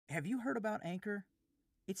Have you heard about Anchor?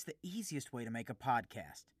 It's the easiest way to make a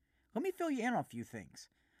podcast. Let me fill you in on a few things.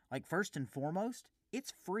 Like, first and foremost,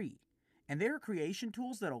 it's free. And there are creation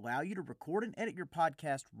tools that allow you to record and edit your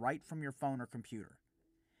podcast right from your phone or computer.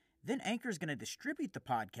 Then Anchor is going to distribute the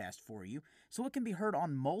podcast for you so it can be heard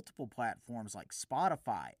on multiple platforms like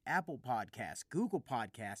Spotify, Apple Podcasts, Google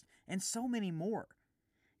Podcasts, and so many more.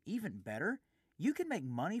 Even better, you can make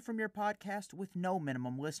money from your podcast with no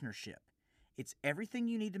minimum listenership. It's everything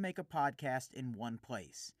you need to make a podcast in one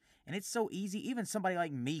place. And it's so easy, even somebody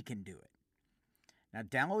like me can do it. Now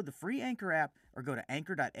download the free Anchor app or go to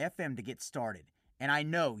anchor.fm to get started. And I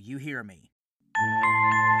know you hear me.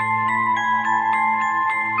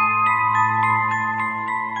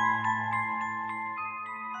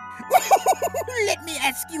 Let me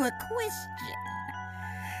ask you a question.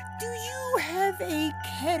 Do you have a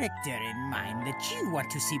character in mind that you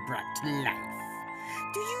want to see brought to life?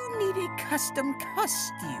 Do you need a custom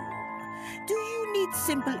costume? Do you need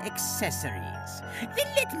simple accessories? Then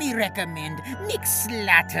let me recommend Nick's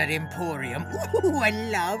Slaughter Emporium. Ooh, I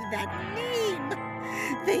love that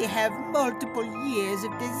name. They have multiple years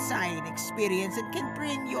of design experience and can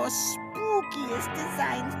bring your spookiest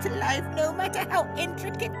designs to life, no matter how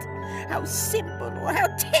intricate, how simple, or how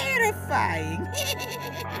terrifying.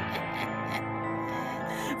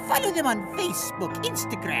 Follow them on Facebook,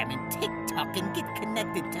 Instagram, and TikTok and get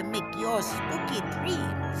connected to make your spooky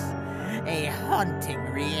dreams a haunting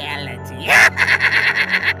reality.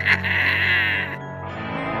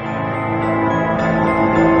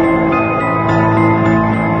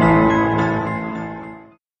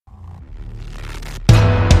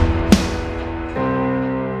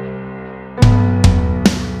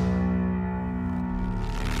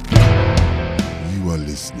 You are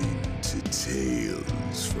listening to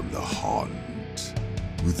Tales from the Haunt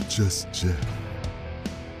with Just Jeff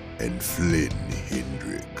and Flynn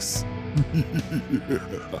Hendricks.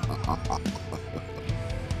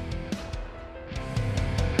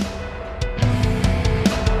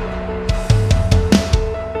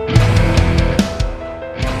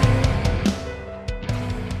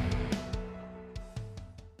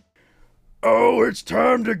 Oh, it's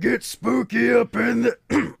time to get spooky up in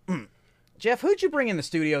the... Jeff, who'd you bring in the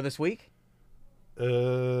studio this week?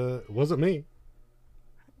 Wasn't me.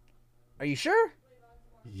 Are you sure?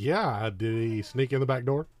 Yeah, did he sneak in the back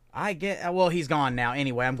door? Well, he's gone now.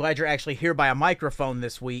 Anyway, I'm glad you're actually here by a microphone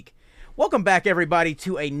this week. Welcome back, everybody,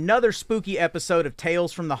 to another spooky episode of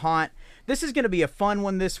Tales from the Haunt. This is going to be a fun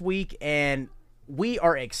one this week, and we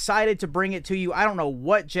are excited to bring it to you. I don't know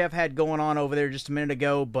what Jeff had going on over there just a minute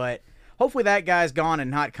ago, but hopefully that guy's gone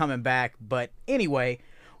and not coming back. But anyway,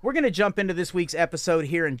 we're going to jump into this week's episode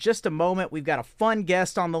here in just a moment. We've got a fun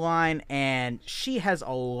guest on the line, and she has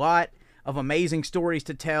a lot of amazing stories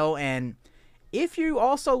to tell. And if you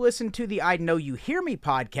also listen to the I Know You Hear Me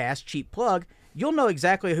podcast, cheap plug, you'll know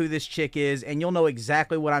exactly who this chick is, and you'll know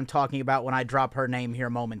exactly what I'm talking about when I drop her name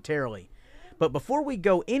here momentarily. But before we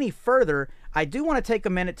go any further, I do want to take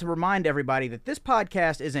a minute to remind everybody that this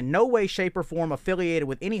podcast is in no way, shape, or form affiliated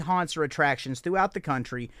with any haunts or attractions throughout the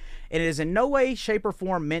country, and it is in no way, shape, or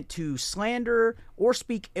form meant to slander or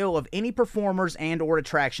speak ill of any performers and or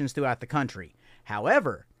attractions throughout the country.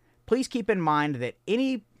 However, please keep in mind that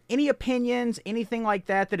any opinions, anything like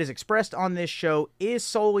that is expressed on this show is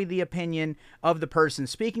solely the opinion of the person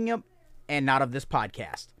speaking them and not of this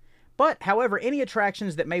podcast. But, however, any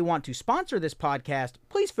attractions that may want to sponsor this podcast,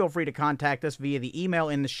 please feel free to contact us via the email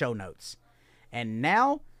in the show notes. And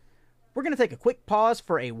now, we're going to take a quick pause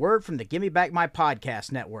for a word from the Gimme Back My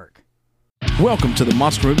Podcast network. Welcome to the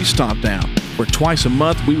Monster Movie Stomp Down, where twice a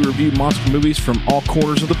month we review monster movies from all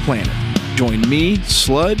corners of the planet. Join me,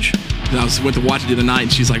 Sludge. I went to watch it the other night,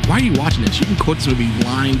 and she's like, "Why are you watching this? You can quote this movie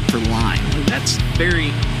line for line." Like, that's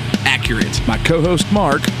very accurate. My co-host,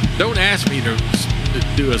 Mark. Don't ask me to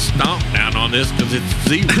do a stomp down on this because it's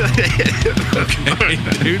zero. Okay,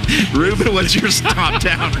 dude. Ruben, what's your stomp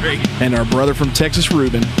down rate? And our brother from Texas,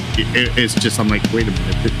 Ruben. It's just, I'm like, wait a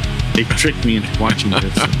minute. They tricked me into watching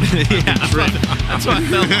this. Yeah, that's what I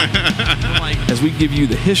felt like. I'm like. As we give you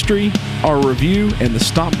the history, our review, and the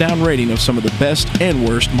stomp down rating of some of the best and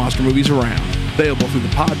worst monster movies around. Available through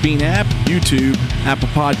the Podbean app, YouTube, Apple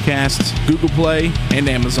Podcasts, Google Play, and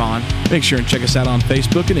Amazon. Make sure and check us out on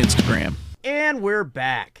Facebook and Instagram. And we're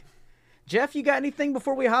back. Jeff, you got anything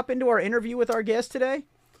before we hop into our interview with our guest today?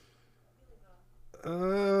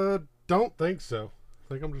 Don't think so.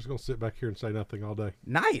 I think I'm just going to sit back here and say nothing all day.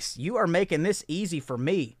 Nice. You are making this easy for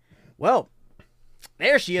me. Well,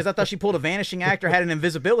 there she is. I thought she pulled a vanishing actor, had an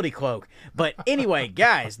invisibility cloak. But anyway,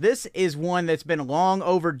 guys, this is one that's been long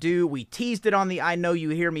overdue. We teased it on the I Know You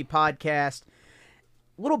Hear Me podcast.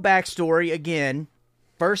 little backstory again.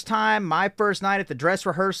 My first night at the dress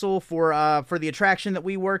rehearsal for the attraction that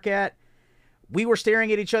we work at. We were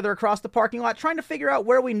staring at each other across the parking lot, trying to figure out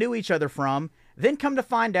where we knew each other from. Then come to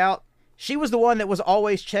find out, she was the one that was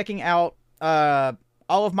always checking out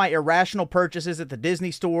all of my irrational purchases at the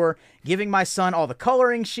Disney store, giving my son all the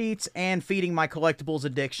coloring sheets, and feeding my collectibles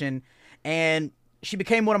addiction. And she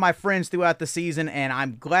became one of my friends throughout the season, and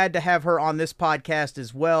I'm glad to have her on this podcast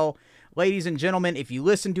as well. Ladies and gentlemen, if you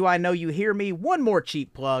listen to I Know You Hear Me, one more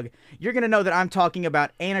cheap plug, you're going to know that I'm talking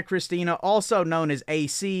about AnnaChristina, also known as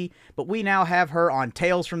AC, but we now have her on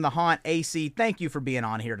Tales from the Haunt. AC, thank you for being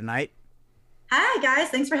on here tonight. Hi, guys.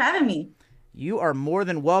 Thanks for having me. You are more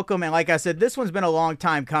than welcome, and like I said, this one's been a long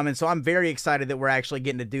time coming, so I'm very excited that we're actually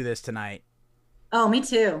getting to do this tonight. Oh, me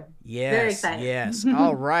too. Yes, very excited. Yes.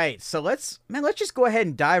 All right, so let's just go ahead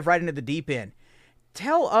and dive right into the deep end.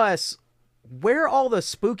 Tell us where all the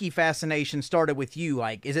spooky fascination started with you.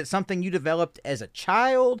 Like, is it something you developed as a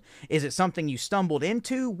child? Is it something you stumbled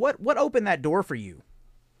into? What opened that door for you?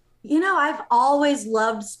 You know, I've always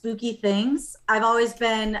loved spooky things. I've always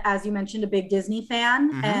been, as you mentioned, a big Disney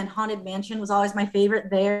fan, and Haunted Mansion was always my favorite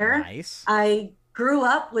there. Nice. I grew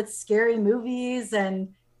up with scary movies, and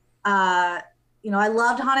you know, I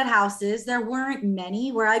loved haunted houses. There weren't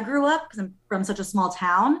many where I grew up because I'm from such a small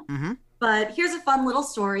town. But here's a fun little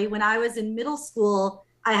story. When I was in middle school,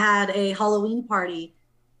 I had a Halloween party,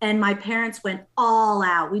 and my parents went all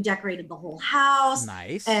out. We decorated the whole house.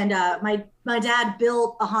 Nice. And my dad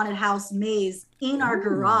built a haunted house maze in our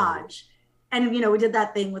garage. And, you know, we did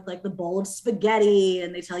that thing with like the bowl of spaghetti,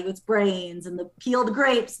 and they tell you it's brains, and the peeled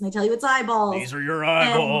grapes, and they tell you it's eyeballs. These are your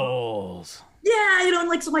eyeballs. Yeah, you know, and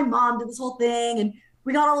like, so my mom did this whole thing, and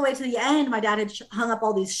we got all the way to the end. My dad had hung up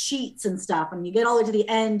all these sheets and stuff, and you get all the way to the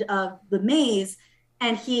end of the maze,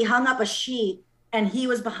 and he hung up a sheet, and he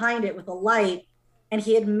was behind it with a light, and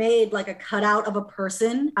he had made like a cutout of a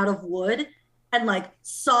person out of wood and like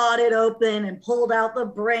sawed it open and pulled out the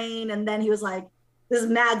brain. And then he was like this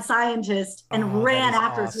mad scientist and ran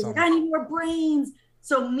after us. He was like, I need more brains.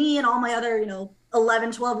 So me and all my other, you know,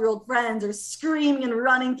 11, 12-year-old friends are screaming and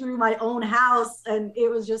running through my own house. And it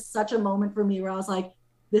was just such a moment for me where I was like,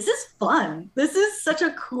 this is fun. This is such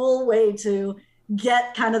a cool way to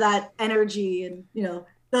get kind of that energy and, you know,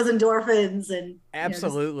 those endorphins and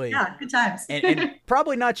absolutely, you know, just, yeah, good times. and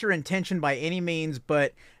probably not your intention by any means,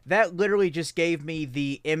 but that literally just gave me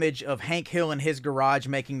the image of Hank Hill in his garage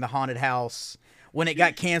making the haunted house when it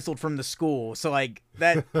got canceled from the school. So like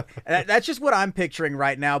that's just what I'm picturing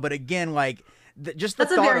right now. But again, like just the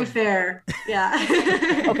that's thought a very of, fair,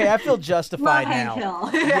 yeah. Okay, I feel justified now.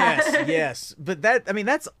 Hank Hill. Yes. But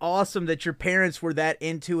that's awesome that your parents were that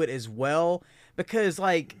into it as well, because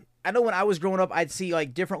like, I know when I was growing up, I'd see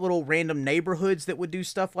like different little random neighborhoods that would do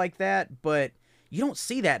stuff like that, but you don't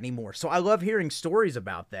see that anymore. So I love hearing stories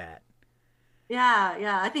about that.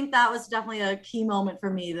 Yeah. I think that was definitely a key moment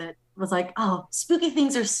for me that was like, oh, spooky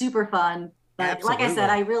things are super fun. But Absolutely. Like I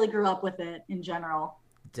said, I really grew up with it in general.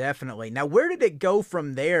 Definitely. Now, where did it go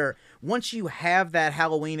from there? Once you have that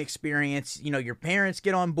Halloween experience, you know, your parents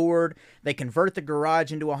get on board, they convert the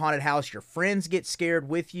garage into a haunted house, your friends get scared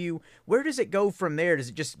with you. Where does it go from there? Does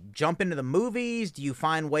it just jump into the movies? Do you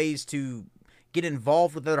find ways to get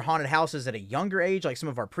involved with other haunted houses at a younger age, like some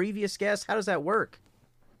of our previous guests? How does that work?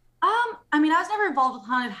 I mean, I was never involved with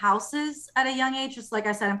haunted houses at a young age. Just like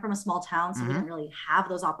I said, I'm from a small town, so we didn't really have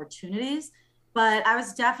those opportunities. But I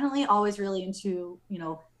was definitely always really into, you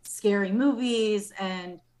know, scary movies,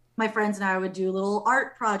 and my friends and I would do little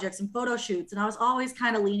art projects and photo shoots. And I was always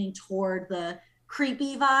kind of leaning toward the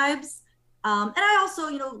creepy vibes. And I also,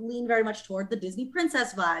 you know, lean very much toward the Disney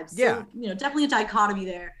princess vibes. Yeah. So, you know, definitely a dichotomy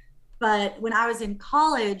there. But when I was in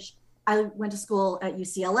college, I went to school at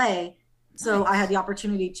UCLA. So Nice. I had the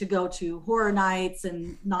opportunity to go to horror nights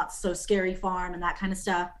and Not So Scary Farm and that kind of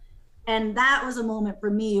stuff. And that was a moment for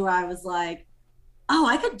me where I was like, oh,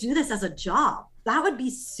 I could do this as a job. That would be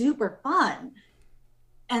super fun.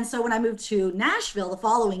 And so when I moved to Nashville the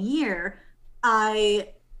following year,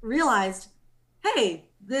 I realized, hey,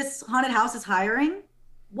 this haunted house is hiring.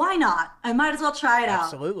 Why not? I might as well try it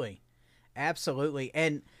out. Absolutely.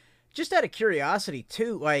 And just out of curiosity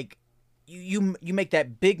too, like you make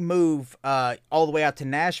that big move all the way out to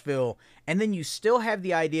Nashville, and then you still have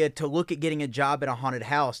the idea to look at getting a job at a haunted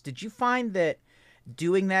house. Did you find that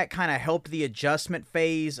doing that kind of helped the adjustment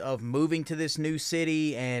phase of moving to this new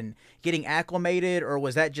city and getting acclimated, or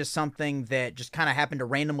was that just something that just kind of happened to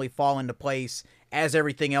randomly fall into place as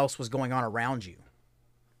everything else was going on around you?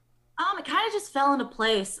 It kind of just fell into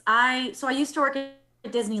place. So I used to work at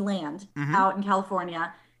Disneyland out in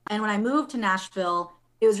California. And when I moved to Nashville,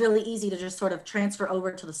 it was really easy to just sort of transfer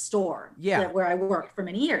over to the store where I worked for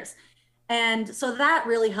many years. And so that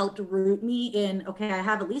really helped root me in, okay, I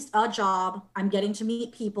have at least a job. I'm getting to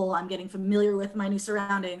meet people. I'm getting familiar with my new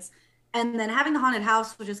surroundings. And then having the haunted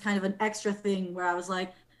house was just kind of an extra thing where I was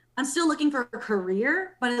like, I'm still looking for a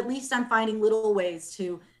career, but at least I'm finding little ways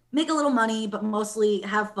to make a little money, but mostly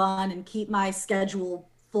have fun and keep my schedule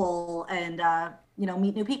full and,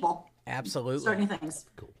 meet new people. Absolutely. Start new things.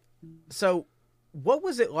 Cool. So what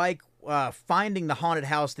was it like finding the haunted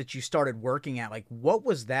house that you started working at? Like, what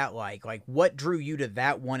was that like? Like, what drew you to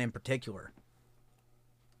that one in particular?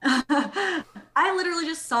 I literally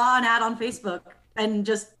just saw an ad on Facebook and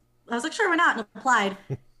I was like, sure, why not? And applied.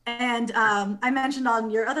 And I mentioned on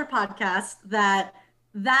your other podcast that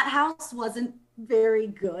house wasn't very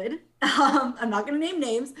good. I'm not going to name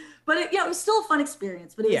names, but it was still a fun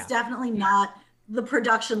experience, but it was definitely not the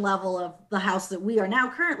production level of the house that we are now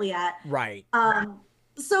currently at. Right.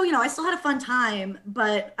 So, I still had a fun time,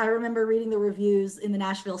 but I remember reading the reviews in the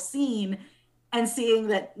Nashville scene and seeing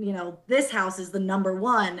that, this house is the number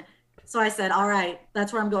one. So I said, all right,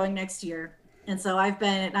 that's where I'm going next year. And so I've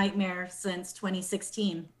been at Nightmare since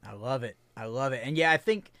 2016. I love it. And yeah,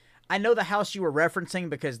 I know the house you were referencing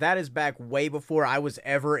because that is back way before I was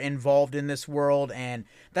ever involved in this world. And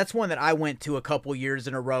that's one that I went to a couple years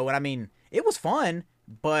in a row. And I mean, it was fun,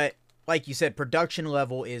 but like you said, production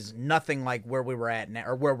level is nothing like where we were at now,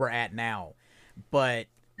 or where we're at now. But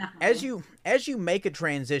as you make a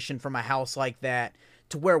transition from a house like that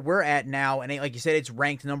to where we're at now, and like you said, it's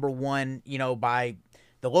ranked number one, by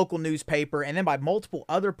the local newspaper and then by multiple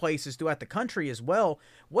other places throughout the country as well.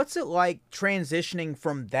 What's it like transitioning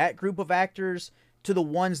from that group of actors to the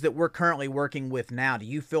ones that we're currently working with now? Do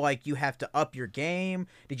you feel like you have to up your game?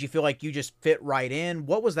 Did you feel like you just fit right in?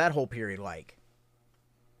 What was that whole period like?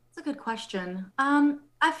 That's a good question.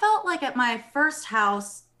 I felt like at my first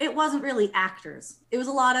house, it wasn't really actors. It was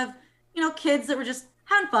a lot of, kids that were just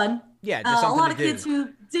having fun. Yeah, just something a lot to of do. Kids who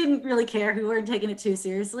didn't really care, who weren't taking it too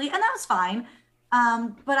seriously, and that was fine.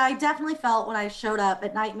 But I definitely felt when I showed up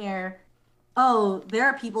at Nightmare, there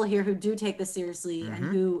are people here who do take this seriously and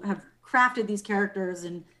who have crafted these characters,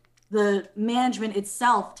 and the management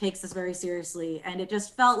itself takes this very seriously. And it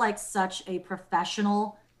just felt like such a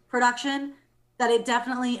professional production that I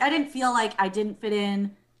didn't feel like I didn't fit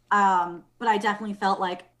in. But I definitely felt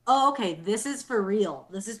like, okay, this is for real.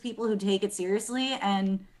 This is people who take it seriously.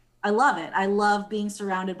 And I love it. I love being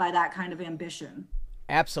surrounded by that kind of ambition.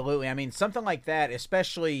 Absolutely. I mean, something like that,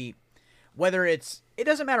 especially whether it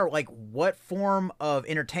doesn't matter like what form of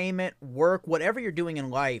entertainment, work, whatever you're doing in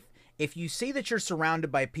life, if you see that you're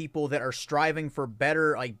surrounded by people that are striving for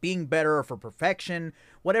better, like being better or for perfection,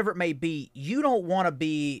 whatever it may be, you don't want to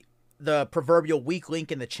be the proverbial weak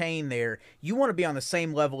link in the chain there. You want to be on the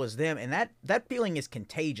same level as them. And that feeling is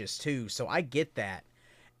contagious too. So I get that.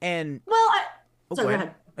 And go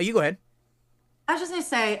ahead. Oh, you go ahead. I was just going to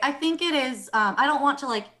say, I think it is, I don't want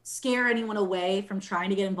to scare anyone away from trying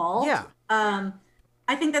to get involved. Yeah.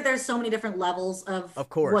 I think that there's so many different levels of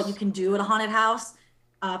course, what you can do at a haunted house.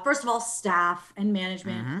 First of all, staff and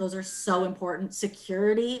management, those are so important.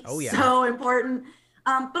 Security, so important.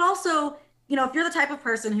 But also, if you're the type of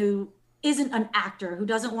person who isn't an actor, who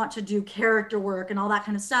doesn't want to do character work and all that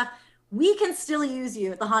kind of stuff, we can still use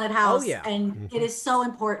you at the haunted house. And it is so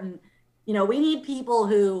important. We need people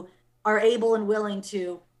who are able and willing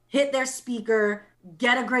to hit their speaker,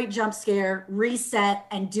 get a great jump scare, reset,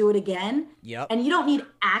 and do it again. Yep. And you don't need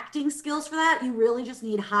acting skills for that. You really just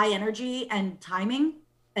need high energy and timing.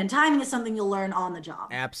 And timing is something you'll learn on the job.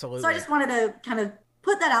 Absolutely. So I just wanted to kind of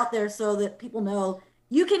put that out there so that people know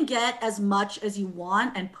you can get as much as you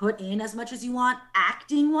want and put in as much as you want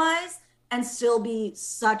acting-wise and still be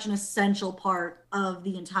such an essential part of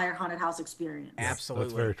the entire haunted house experience. Absolutely.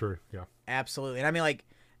 That's very true. Yeah. Absolutely. And I mean,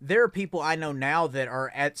 there are people I know now that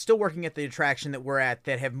are still working at the attraction that we're at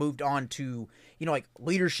that have moved on to,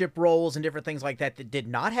 leadership roles and different things like that did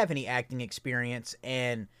not have any acting experience,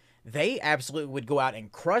 and they absolutely would go out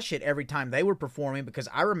and crush it every time they were performing, because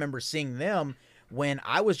I remember seeing them when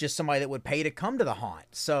I was just somebody that would pay to come to the haunt.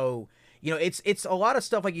 So, it's a lot of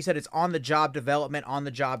stuff, like you said, it's on the job development, on the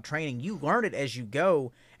job training. You learn it as you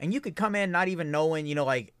go, and you could come in not even knowing,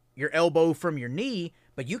 your elbow from your knee,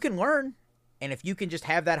 but you can learn. And if you can just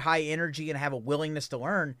have that high energy and have a willingness to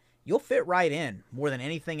learn, you'll fit right in more than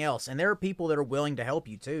anything else. And there are people that are willing to help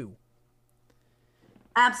you too.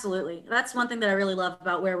 Absolutely. That's one thing that I really love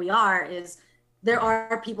about where we are is there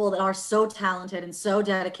are people that are so talented and so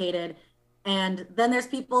dedicated. And then there's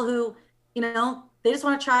people who, they just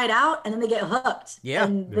want to try it out, and then they get hooked. Yeah.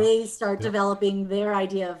 And they start developing their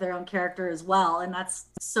idea of their own character as well. And that's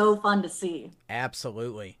so fun to see.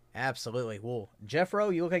 Absolutely. Absolutely. Well,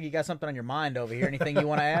 Jeffro, you look like you got something on your mind over here. Anything you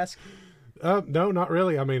want to ask? No, not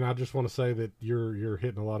really. I mean, I just want to say that you're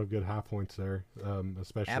hitting a lot of good high points there,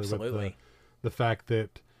 especially with the fact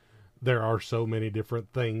that there are so many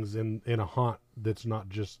different things in a haunt that's not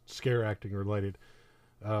just scare acting related.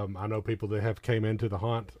 I know people that have came into the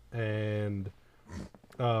haunt and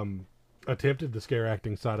attempted the scare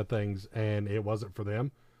acting side of things, and it wasn't for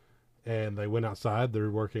them. And they went outside. They're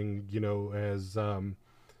working,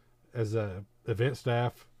 as a event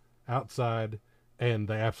staff outside, and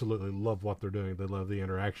they absolutely love what they're doing. They love the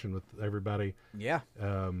interaction with everybody. Yeah.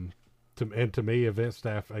 To me, a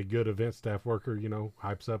good event staff worker,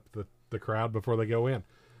 hypes up the crowd before they go in.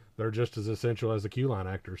 They're just as essential as the queue line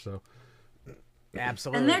actor. So,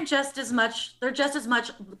 absolutely. And they're just as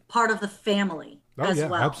much part of the family as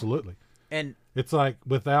well. Absolutely. And it's like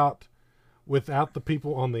without the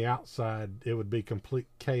people on the outside, it would be complete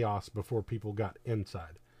chaos before people got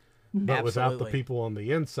inside. But without the people on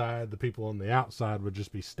the inside, the people on the outside would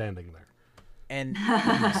just be standing there. And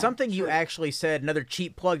something you actually said, another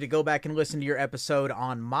cheap plug to go back and listen to your episode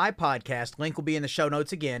on my podcast, link will be in the show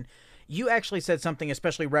notes again. You actually said something,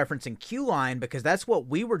 especially referencing Q-Line, because that's what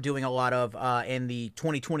we were doing a lot of in the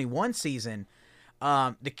 2021 season.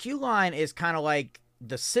 The Q-Line is kind of like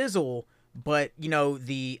the sizzle, but,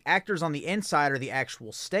 the actors on the inside are the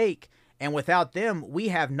actual steak. And without them, we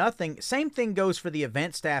have nothing. Same thing goes for the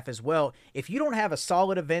event staff as well. If you don't have a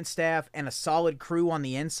solid event staff and a solid crew on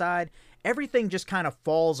the inside, everything just kind of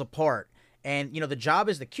falls apart. And, the job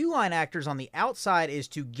as the Q-Line actors on the outside is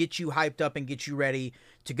to get you hyped up and get you ready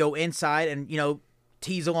to go inside and,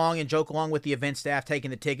 tease along and joke along with the event staff, taking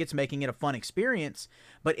the tickets, making it a fun experience.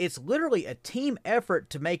 But it's literally a team effort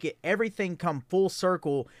to make everything come full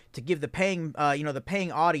circle to give the paying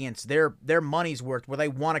audience their money's worth, where they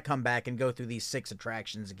want to come back and go through these 6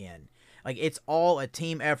 attractions again. Like, it's all a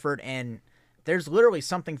team effort, and there's literally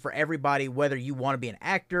something for everybody, whether you want to be an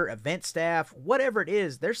actor, event staff, whatever it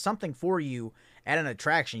is, there's something for you at an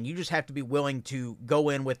attraction. You just have to be willing to go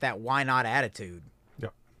in with that why not attitude.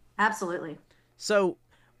 Yep. Absolutely. So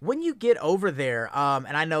when you get over there,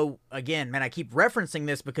 and I know, again, man, I keep referencing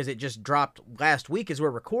this because it just dropped last week as we're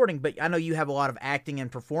recording, but I know you have a lot of acting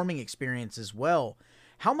and performing experience as well.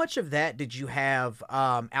 How much of that did you have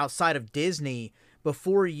outside of Disney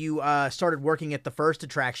before you started working at the first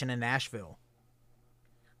attraction in Nashville?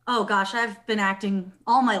 Oh, gosh, I've been acting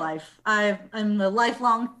all my life. I'm a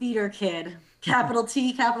lifelong theater kid, capital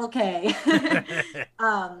T, capital K.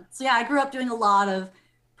 So, yeah, I grew up doing a lot of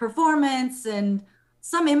performance and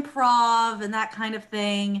some improv and that kind of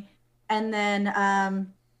thing. And then,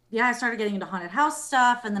 I started getting into haunted house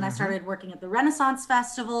stuff. And then I started working at the Renaissance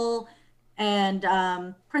Festival and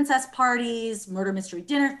princess parties, murder mystery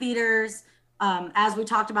dinner theaters. As we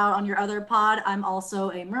talked about on your other pod, I'm also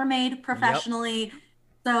a mermaid professionally. Yep.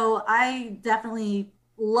 So I definitely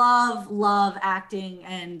love acting.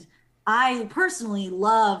 And I personally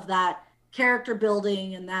love that character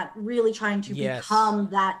building and that really trying to become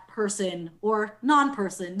that person or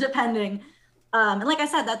non-person, depending. And like I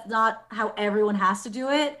said, that's not how everyone has to do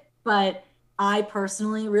it, but I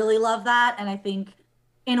personally really love that. And I think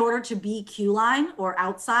in order to be Q-Line or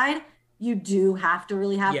outside, you do have to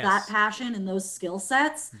really have that passion and those skill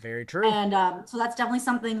sets. Very true. And so that's definitely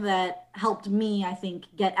something that helped me, I think,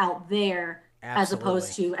 get out there. Absolutely. As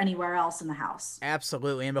opposed to anywhere else in the house.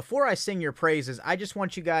 Absolutely. And before I sing your praises, I just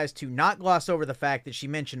want you guys to not gloss over the fact that she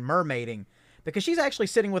mentioned mermaiding, because she's actually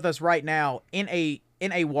sitting with us right now in a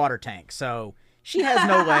water tank. So she has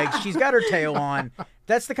no legs. She's got her tail on.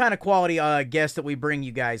 That's the kind of quality guest that we bring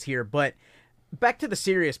you guys here. But back to the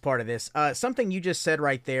serious part of this, something you just said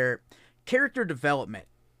right there, character development.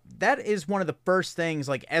 That is one of the first things,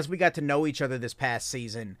 like, as we got to know each other this past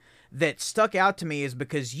season, that stuck out to me, is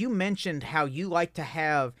because you mentioned how you like to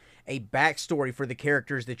have a backstory for the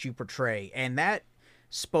characters that you portray. And that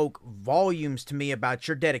spoke volumes to me about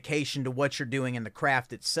your dedication to what you're doing in the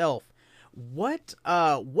craft itself. What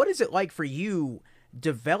is it like for you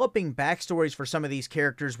developing backstories for some of these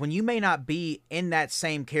characters when you may not be in that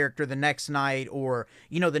same character the next night or,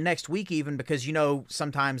 the next week even, because,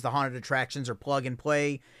 sometimes the haunted attractions are plug and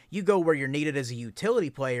play. You go where you're needed as a utility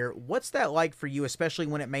player. What's that like for you, especially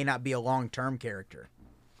when it may not be a long-term character?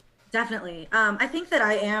 Definitely. I think that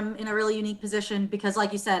I am in a really unique position because,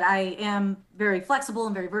 like you said, I am very flexible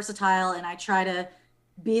and very versatile, and I try to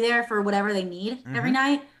be there for whatever they need every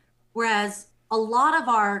night. Whereas a lot of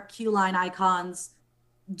our Q-Line icons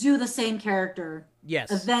do the same character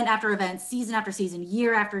event after event, season after season,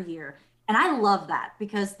 year after year. And I love that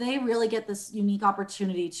because they really get this unique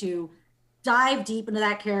opportunity to dive deep into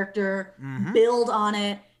that character, build on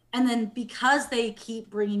it. And then because they keep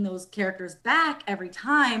bringing those characters back every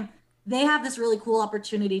time, they have this really cool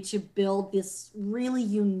opportunity to build this really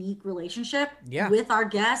unique relationship with our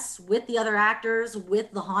guests, with the other actors,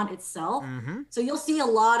 with the haunt itself. So you'll see a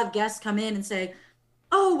lot of guests come in and say,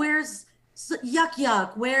 oh, where's Yuck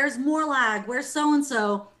Yuck? Where's Morlag? Where's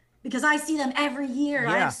so-and-so? Because I see them every year.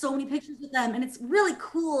 I have so many pictures with them. And it's really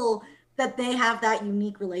cool that they have that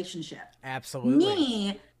unique relationship. Absolutely.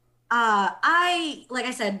 Me, like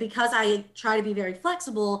I said, because I try to be very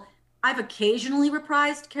flexible, I've occasionally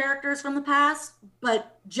reprised characters from the past,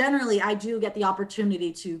 but generally I do get the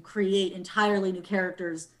opportunity to create entirely new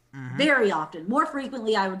characters very often, more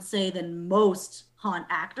frequently, I would say, than most haunt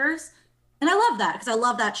actors. And I love that because I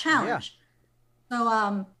love that challenge.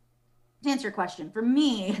 So to answer your question, for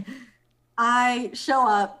me, I show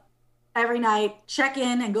up every night, check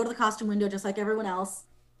in and go to the costume window just like everyone else.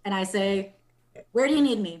 And I say, where do you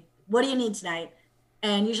need me? What do you need tonight?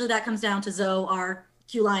 And usually that comes down to Zoe, our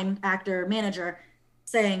Q-line actor manager,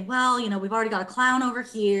 saying, well, you know, we've already got a clown over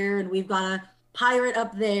here and we've got a pirate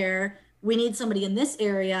up there. We need somebody in this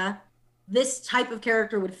area. This type of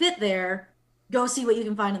character would fit there. Go see what you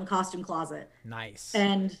can find in the costume closet. Nice.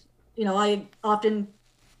 And, you know, I often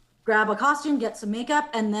grab a costume, get some makeup,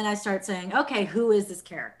 and then I start saying, okay, who is this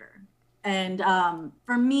character? And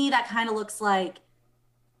for me, that kind of looks like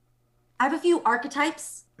I have a few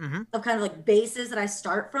archetypes of kind of like bases that I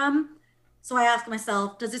start from. So I ask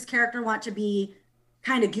myself, does this character want to be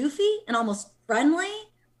kind of goofy and almost friendly?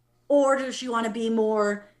 Or does she want to be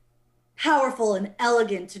more powerful and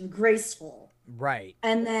elegant and graceful? Right.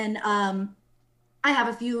 And then I have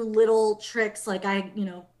a few little tricks, like I, you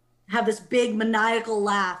know, have this big maniacal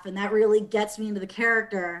laugh, and that really gets me into the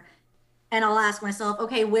character. And I'll ask myself,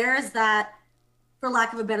 okay, where is that, for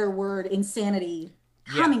lack of a better word, insanity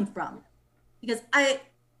coming from? Because I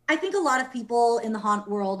think a lot of people in the haunt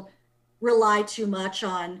world rely too much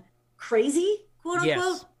on crazy, quote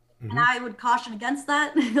unquote. And I would caution against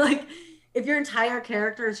that. Like, if your entire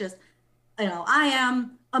character is just, you know, I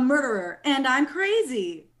am a murderer and I'm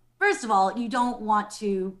crazy. First of all, you don't want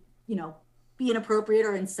to, you know, be inappropriate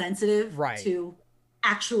or insensitive to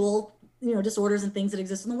actual, you know, disorders and things that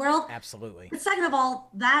exist in the world. Absolutely. But second of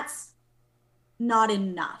all, that's not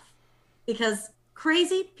enough, because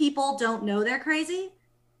crazy people don't know they're crazy.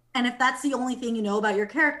 And if that's the only thing you know about your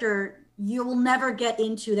character, you will never get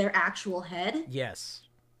into their actual head. Yes.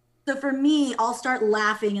 So for me, I'll start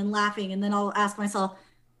laughing and laughing, and then I'll ask myself,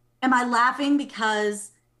 am I laughing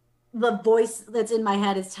because the voice that's in my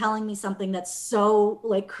head is telling me something that's so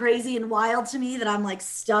like crazy and wild to me that I'm like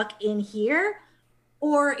stuck in here?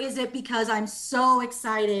 Or is it because I'm so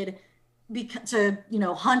excited to, you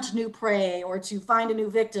know, hunt new prey or to find a new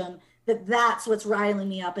victim, that's what's riling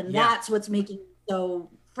me up, and that's what's making me so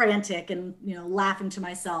frantic and, you know, laughing to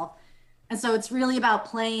myself. And so it's really about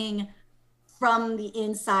playing from the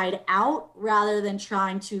inside out rather than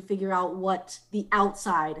trying to figure out what the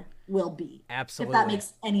outside will be. Absolutely. If that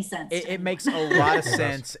makes any sense. It makes a lot of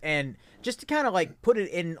sense. And just to kind of like put it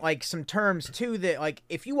in like some terms too, that like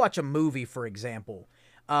if you watch a movie, for example,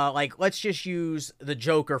 like let's just use the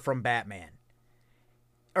Joker from Batman,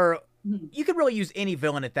 or you could really use any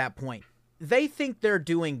villain at that point. They think they're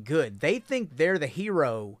doing good. They think they're the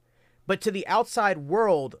hero, but to the outside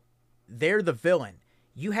world, they're the villain.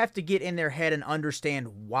 You have to get in their head and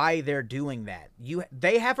understand why they're doing that.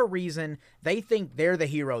 They have a reason. They think they're the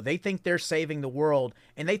hero. They think they're saving the world,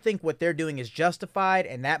 and they think what they're doing is justified,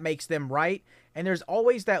 and that makes them right. And there's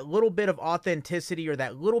always that little bit of authenticity or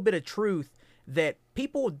that little bit of truth that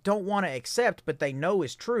people don't want to accept, but they know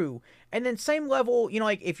is true. And then same level, you know,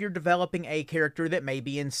 like if you're developing a character that may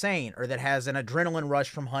be insane or that has an adrenaline rush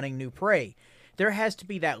from hunting new prey, there has to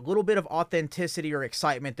be that little bit of authenticity or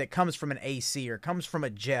excitement that comes from an AC or comes from a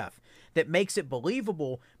Jeff that makes it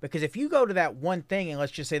believable. Because if you go to that one thing, and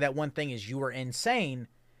let's just say that one thing is you are insane,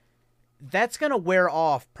 that's going to wear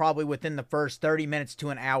off probably within the first 30 minutes to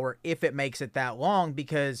an hour if it makes it that long.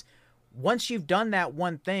 Because once you've done that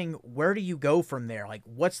one thing, where do you go from there? Like,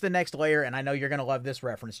 what's the next layer? And I know you're going to love this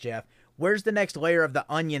reference, Jeff. Where's the next layer of the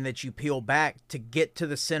onion that you peel back to get to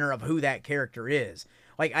the center of who that character is?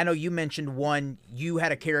 Like, I know you mentioned one, you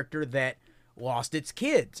had a character that lost its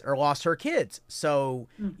kids or lost her kids. So,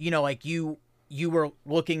 you know, like you were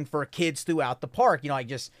looking for kids throughout the park, you know, like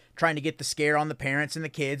just trying to get the scare on the parents and the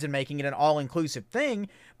kids and making it an all-inclusive thing.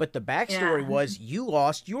 But the backstory was you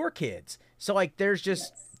lost your kids. So, like, there's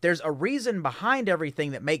a reason behind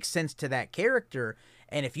everything that makes sense to that character.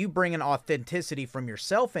 And if you bring an authenticity from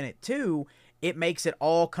yourself in it too, it makes it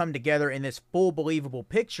all come together in this full believable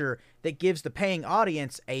picture that gives the paying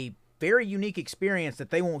audience a very unique experience that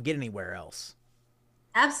they won't get anywhere else.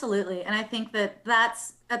 Absolutely. And I think that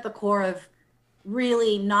that's at the core of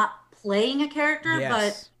really not playing a character,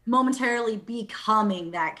 but momentarily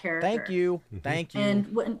becoming that character. Thank you. Thank you.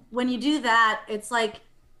 And when you do that, it's like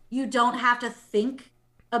you don't have to think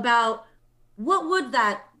about what would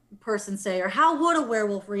that person say or how would a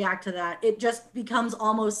werewolf react to that. It just becomes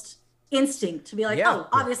almost instinct to be like, oh,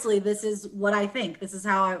 obviously this is what I think. This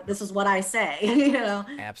is what I say, you know?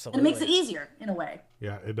 Absolutely. And it makes it easier in a way.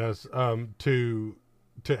 Yeah, it does.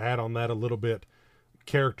 To add on that a little bit,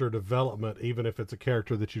 character development, even if it's a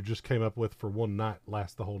character that you just came up with for one night,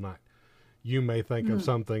 lasts the whole night. You may think of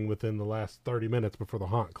something within the last 30 minutes before the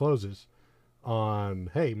haunt closes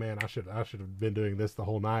on, hey man, I should have been doing this the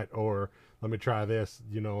whole night, or let me try this,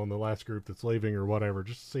 you know, on the last group that's leaving or whatever,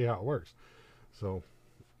 just to see how it works. So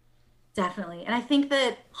definitely. And I think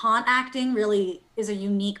that haunt acting really is a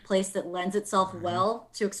unique place that lends itself well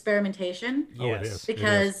to experimentation. Yes. Oh, it is.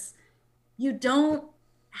 Because you don't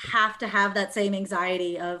have to have that same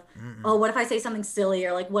anxiety of, oh, what if I say something silly?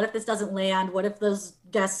 Or like, what if this doesn't land? What if those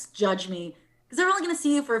guests judge me? Because they're only going to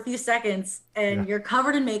see you for a few seconds and you're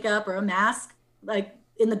covered in makeup or a mask, like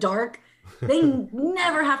in the dark. They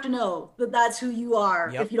never have to know that that's who you are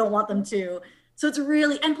if you don't want them to. So it's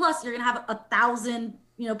really, and plus you're going to have 1,000,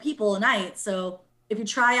 you know, people a night. So if you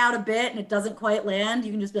try out a bit and it doesn't quite land,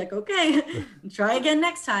 you can just be like, okay, try again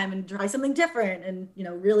next time and try something different and, you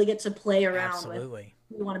know, really get to play around with who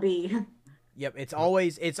you want to be. Yep, it's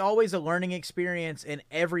always a learning experience, and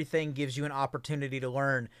everything gives you an opportunity to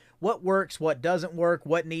learn what works, what doesn't work,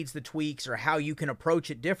 what needs the tweaks, or how you can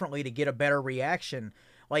approach it differently to get a better reaction.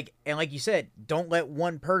 Like you said, don't let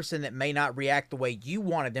one person that may not react the way you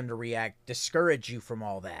wanted them to react discourage you from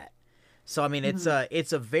all that. So I mean, it's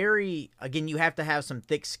a very, again, you have to have some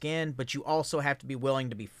thick skin, but you also have to be willing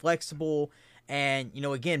to be flexible, and, you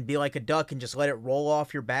know, again, be like a duck and just let it roll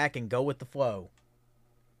off your back and go with the flow.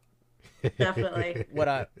 Definitely. What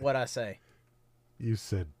I say? You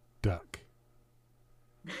said duck.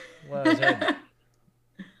 What'd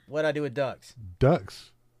I do with ducks?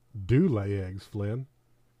 Ducks do lay eggs, Flynn.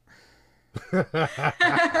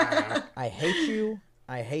 I hate you.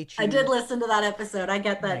 I hate you. I did listen to that episode. I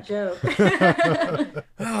get that joke.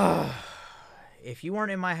 If you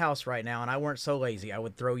weren't in my house right now and I weren't so lazy, I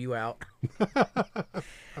would throw you out.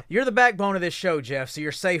 You're the backbone of this show, Jeff, so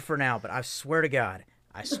you're safe for now, but I swear to God.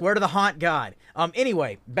 I swear to the haunt God.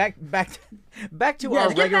 Anyway, back to our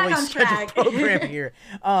regularly scheduled program here.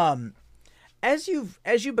 As you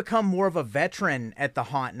become more of a veteran at the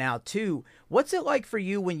haunt now too, what's it like for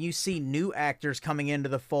you when you see new actors coming into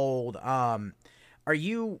the fold? Are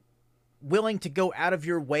you willing to go out of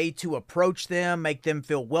your way to approach them, make them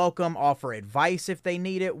feel welcome, offer advice if they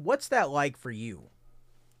need it? What's that like for you?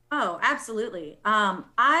 Oh, absolutely.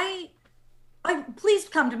 Please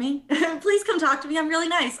come to me. Please come talk to me. I'm really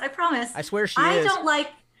nice. I promise. I swear she is. I don't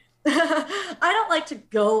like to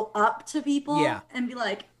go up to people and be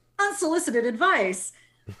like, unsolicited advice.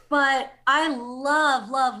 But I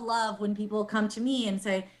love when people come to me and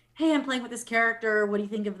say, hey, I'm playing with this character. What do you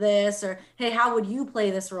think of this? Or, hey, how would you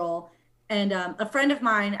play this role? And a friend of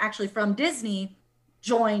mine, actually from Disney,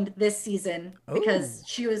 joined this season because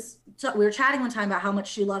we were chatting one time about how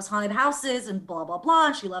much she loves haunted houses and blah, blah, blah.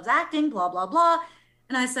 And she loves acting, blah, blah, blah.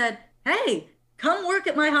 And I said, hey, come work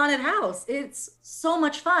at my haunted house. It's so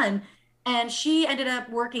much fun. And she ended up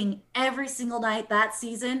working every single night that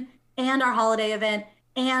season and our holiday event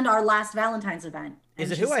and our last Valentine's event.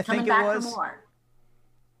 And is it who I think it was?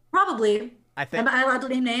 Probably. I think. Am I allowed to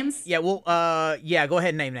name names? Yeah, well, yeah, go ahead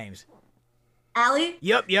and name names. Allie?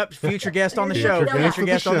 Yep. Future guest on the show. Future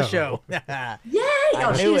guest on the show. Yay!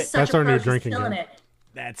 Oh, she is such That's our new drinking game. game.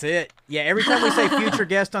 That's it. Yeah, every time we say future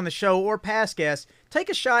guest on the show or past guest, take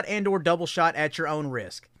a shot and or double shot at your own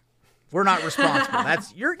risk. We're not responsible.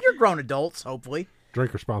 That's you're grown adults, hopefully.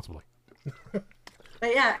 Drink responsibly. But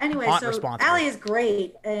yeah, anyway, so Allie is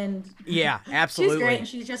great, and yeah, absolutely. She's great, and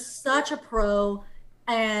she's just such a pro.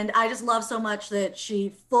 And I just love so much that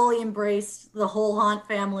she fully embraced the whole haunt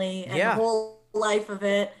family and the whole life of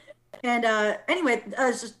it. And anyway,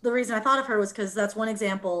 just the reason I thought of her was because that's one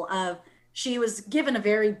example of she was given a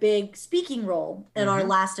very big speaking role at our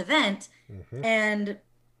last event. And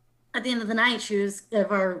at the end of the night, she was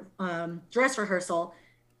of our dress rehearsal.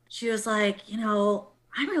 She was like, you know,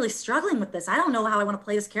 I'm really struggling with this. I don't know how I want to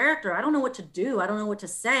play this character. I don't know what to do. I don't know what to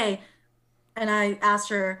say. And I asked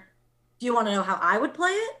her, do you want to know how I would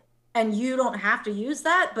play it? And you don't have to use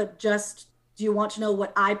that, but just, do you want to know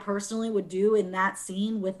what I personally would do in that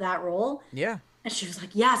scene with that role? Yeah. And she was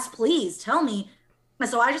like, yes, please tell me. And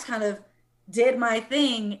so I just kind of did my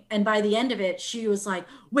thing. And by the end of it, she was like,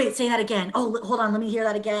 wait, say that again. Oh, hold on, let me hear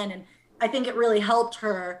that again. And I think it really helped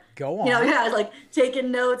her. Go on. Yeah, like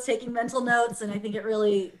taking notes, taking mental notes. And I think it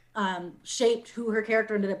really shaped who her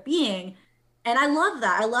character ended up being. And I love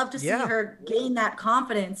that. I love to see her gain that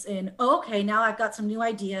confidence in, okay, now I've got some new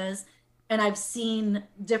ideas and I've seen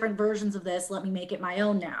different versions of this. Let me make it my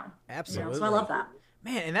own now. Absolutely. So I love that.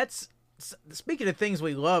 Man, and that's, speaking of things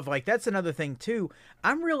we love, like that's another thing too.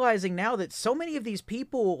 I'm realizing now that so many of these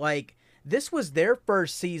people, like this was their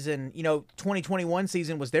first season, 2021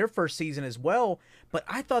 season was their first season as well. But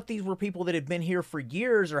I thought these were people that had been here for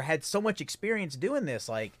years or had so much experience doing this.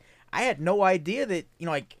 Like I had no idea that,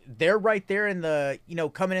 like they're right there in the,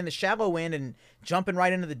 coming in the shallow end and jumping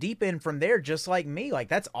right into the deep end from there, just like me. Like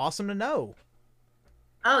that's awesome to know.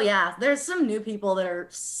 Oh yeah, there's some new people that are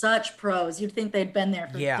such pros. You'd think they'd been there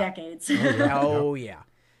for decades. Oh yeah.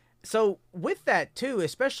 So with that too,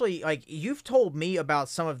 especially like you've told me about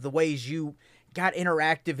some of the ways you got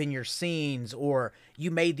interactive in your scenes or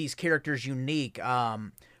you made these characters unique.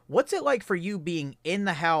 What's it like for you being in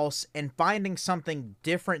the house and finding something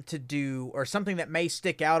different to do or something that may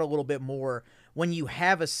stick out a little bit more when you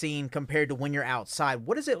have a scene compared to when you're outside?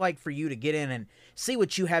 What is it like for you to get in and see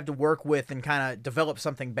what you have to work with and kind of develop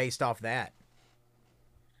something based off that?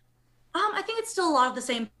 I think it's still a lot of the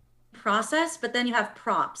same process, but then you have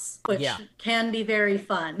props, which can be very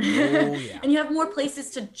fun. Oh, yeah. And you have more places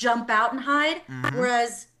to jump out and hide. Mm-hmm.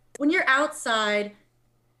 Whereas when you're outside,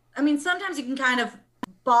 I mean, sometimes you can kind of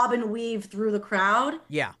bob and weave through the crowd.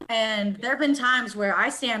 Yeah. And there have been times where I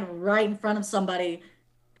stand right in front of somebody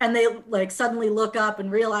and they like suddenly look up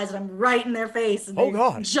and realize that I'm right in their face and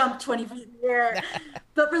they jump 20 feet in the air.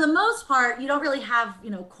 But for the most part, you don't really have,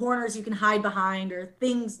 corners you can hide behind or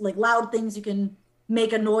things like loud things you can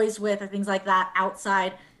make a noise with or things like that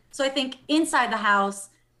outside. So I think inside the house,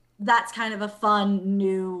 that's kind of a fun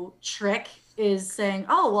new trick is saying,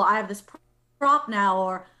 oh, well, I have this prop now,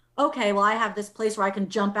 or okay, well, I have this place where I can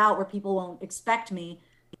jump out where people won't expect me.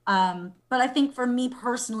 But I think for me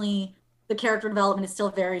personally, the character development is still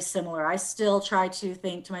very similar. I still try to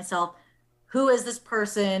think to myself, who is this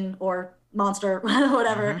person or monster,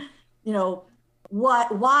 whatever,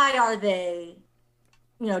 why are they,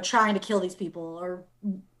 trying to kill these people or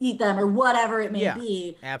eat them or whatever it may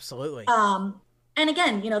be. Absolutely. And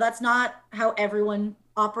again, that's not how everyone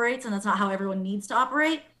operates and that's not how everyone needs to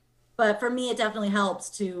operate. But for me, it definitely helps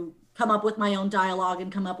to come up with my own dialogue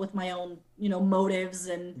and come up with my own, motives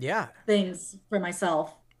and things for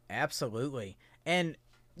myself. Absolutely. And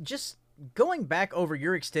just going back over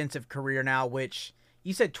your extensive career now, which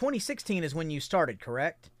you said 2016 is when you started,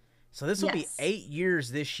 correct? So this will be 8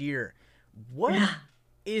 years this year. What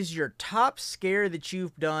is your top scare that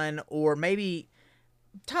you've done, or maybe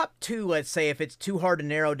top two, let's say, if it's too hard to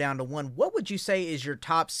narrow down to one? What would you say is your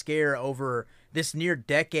top scare over this near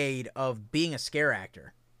decade of being a scare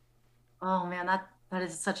actor? Oh man, that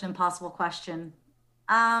is such an impossible question.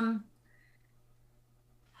 I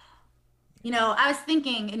was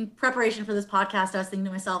thinking in preparation for this podcast, I was thinking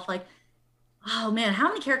to myself, like, oh man, how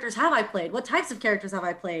many characters have I played? What types of characters have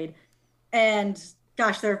I played? And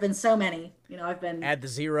gosh, there have been so many. I've been add the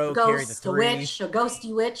zero, ghost, carry the three. A witch, a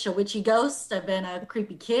ghosty witch, a witchy ghost. I've been a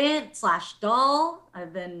creepy kid / doll.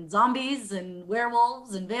 I've been zombies and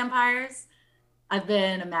werewolves and vampires. I've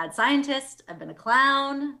been a mad scientist. I've been a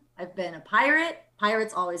clown. I've been a pirate.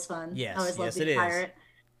 Pirate's always fun. Yes, I always love being it a pirate.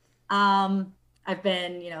 I've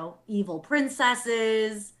been, evil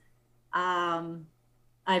princesses.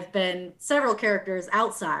 I've been several characters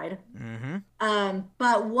outside. Mm-hmm.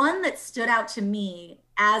 But one that stood out to me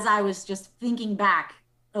as I was just thinking back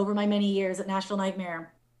over my many years at Nashville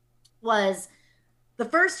Nightmare was the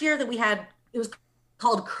first year that we had, it was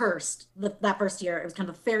called Cursed. That first year, it was kind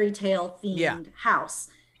of a fairy tale themed house.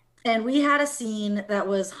 And we had a scene that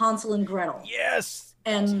was Hansel and Gretel. Yes.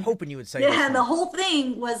 And I was hoping you would say and the whole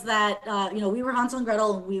thing was that, we were Hansel and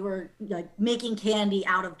Gretel and we were like making candy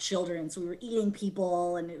out of children. So we were eating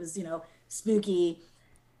people and it was, spooky.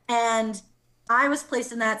 And I was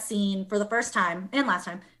placed in that scene for the first time and last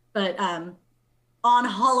time, but on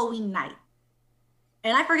Halloween night.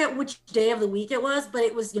 And I forget which day of the week it was, but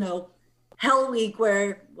it was, Hell Week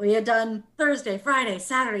where we had done Thursday, Friday,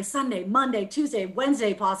 Saturday, Sunday, Monday, Tuesday,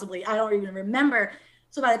 Wednesday, possibly. I don't even remember.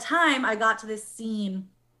 So by the time I got to this scene,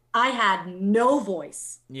 I had no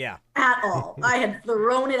voice at all. I had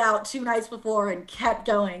thrown it out 2 nights before and kept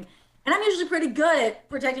going. And I'm usually pretty good at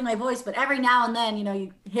protecting my voice, but every now and then,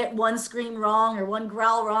 you hit one scream wrong or one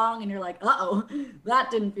growl wrong and you're like, uh-oh, that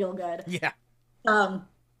didn't feel good. Yeah.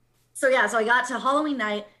 So I got to Halloween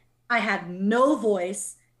night. I had no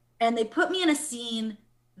voice, and they put me in a scene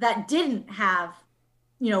that didn't have,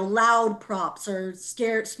 loud props or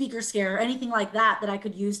speaker scare or anything like that I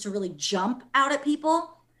could use to really jump out at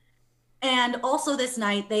people. And also this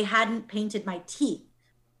night, they hadn't painted my teeth.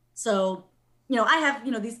 So, I have,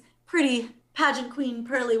 these pretty pageant queen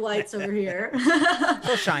pearly whites over here.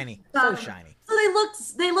 So shiny. So shiny. So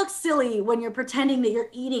they look silly when you're pretending that you're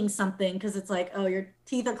eating something, because it's like, oh, your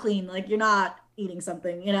teeth are clean. Like, you're not eating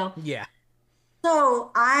something, Yeah.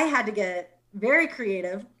 So I had to get very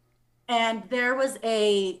creative. And there was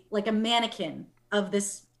a mannequin of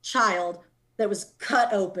this child that was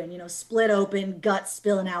cut open, split open, guts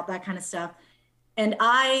spilling out, that kind of stuff. And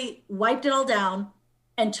I wiped it all down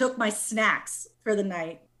and took my snacks for the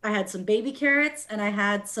night. I had some baby carrots and I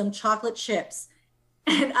had some chocolate chips,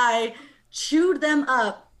 and I chewed them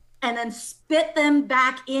up and then spit them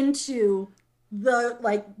back into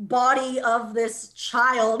the body of this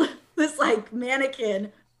child, this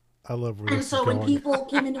mannequin. I love where And so when people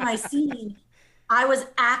came into my scene, I was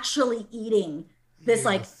actually eating this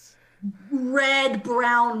red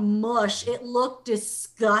brown mush. It looked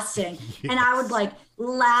disgusting. Yes. And I would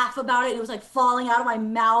laugh about it. It was falling out of my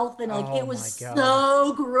mouth, and it was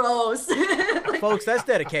so gross. Folks, that's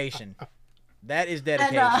dedication. That is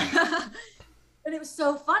dedication. And it was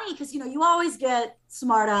so funny because you always get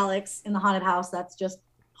smart Alex in the haunted house. That's just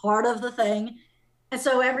part of the thing. And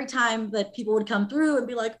so every time that people would come through and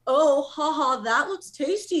be like, oh, haha, that looks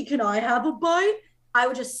tasty, can I have a bite? I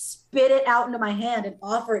would just spit it out into my hand and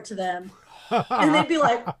offer it to them. And they'd be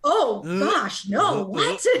like, oh, gosh, no,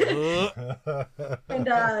 what? And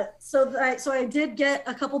so I did get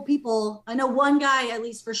a couple people. I know one guy, at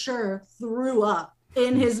least for sure, threw up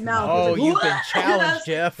in his mouth. Oh, you've been challenged,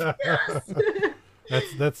 Jeff. Yes.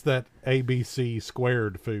 That's that ABC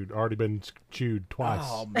squared food, already been chewed twice.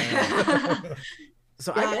 Oh, man.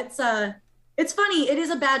 So yeah, it's funny. It is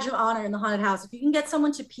a badge of honor in the haunted house. If you can get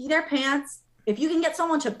someone to pee their pants, if you can get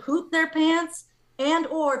someone to poop their pants, and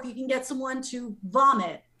or if you can get someone to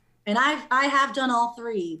vomit. And I have done all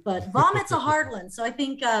three, but vomit's a hard one. So I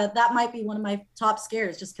think that might be one of my top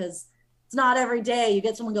scares, just because it's not every day you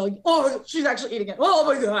get someone going, oh, she's actually eating it. Oh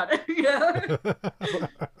my God. Yeah.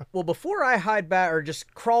 Well, before I hide back or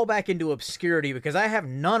just crawl back into obscurity, because I have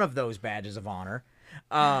none of those badges of honor,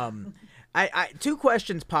 I two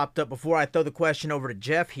questions popped up before I throw the question over to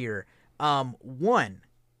Jeff here. One,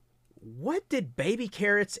 what did baby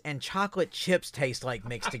carrots and chocolate chips taste like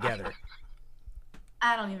mixed together?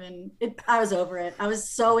 I was over it. I was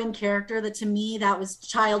so in character that to me that was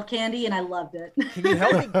child candy, and I loved it.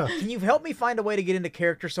 Can you help me find a way to get into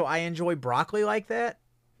character so I enjoy broccoli like that?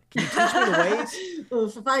 Can you teach me the ways?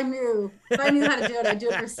 Oof, if I knew how to do it, I'd do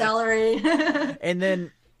it for celery. And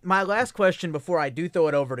then my last question before I do throw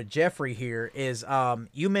it over to Jeffrey here is,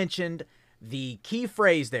 you mentioned the key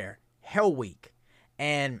phrase there, Hell Week.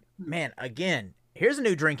 And man, again, here's a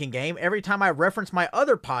new drinking game. Every time I reference my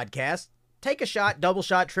other podcast, take a shot, double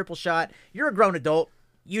shot, triple shot. You're a grown adult.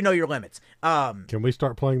 You know your limits. Can we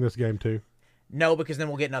start playing this game too? No, because then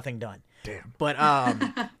we'll get nothing done. Damn.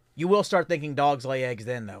 But you will start thinking dogs lay eggs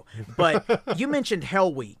then, though. But you mentioned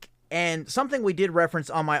Hell Week. And something we did reference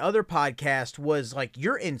on my other podcast was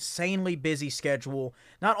your insanely busy schedule,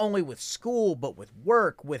 not only with school, but with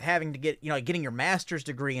work, with having to get, getting your master's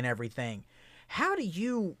degree and everything. How do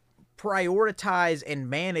you prioritize and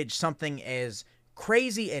manage something as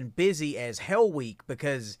crazy and busy as Hell Week?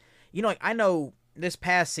 Because, I know this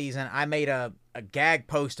past season I made a gag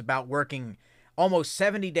post about working almost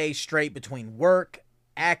 70 days straight between work,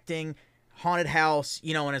 acting, haunted house,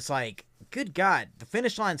 and it's good God, the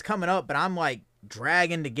finish line's coming up, but I'm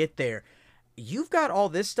dragging to get there. You've got all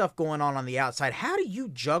this stuff going on the outside. How do you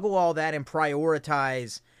juggle all that and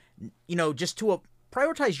prioritize, just to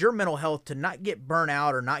prioritize your mental health to not get burnt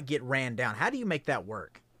out or not get ran down? How do you make that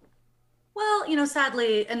work? Well,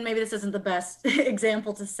 sadly, and maybe this isn't the best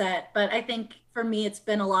example to set, but I think for me, it's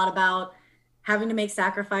been a lot about having to make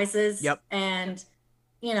sacrifices. Yep. And,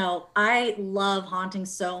 I love haunting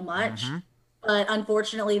so much. Mm-hmm. But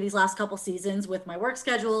unfortunately, these last couple seasons with my work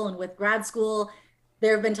schedule and with grad school,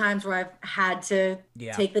 there have been times where I've had to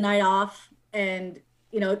take the night off, and,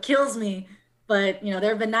 it kills me. But, there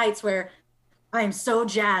have been nights where I am so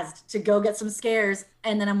jazzed to go get some scares.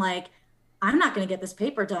 And then I'm like, I'm not going to get this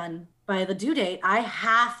paper done by the due date. I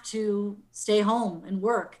have to stay home and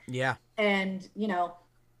work. Yeah. And,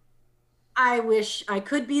 I wish I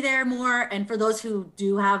could be there more. And for those who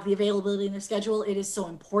do have the availability in their schedule, it is so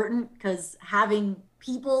important, because having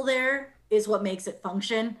people there is what makes it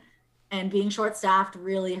function. And being short-staffed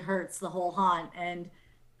really hurts the whole haunt. And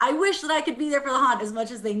I wish that I could be there for the haunt as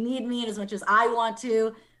much as they need me and as much as I want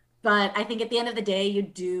to. But I think at the end of the day, you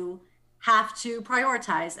do have to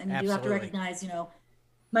prioritize, and you do have to recognize,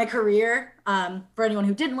 my career. For anyone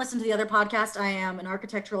who didn't listen to the other podcast, I am an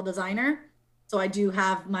architectural designer. So I do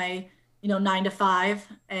have my, 9 to 5.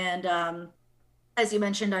 And as you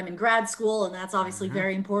mentioned, I'm in grad school, and that's obviously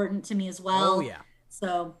very important to me as well. Oh, yeah.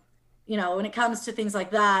 So, when it comes to things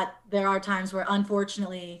like that, there are times where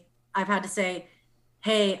unfortunately I've had to say,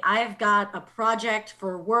 hey, I've got a project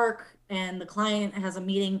for work and the client has a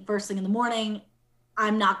meeting first thing in the morning.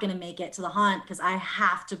 I'm not going to make it to the haunt because I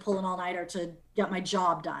have to pull an all-nighter to get my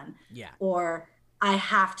job done. Yeah. Or I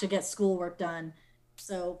have to get schoolwork done.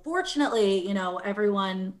 So fortunately,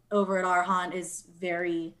 everyone over at our haunt is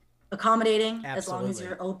very accommodating. Absolutely. As long as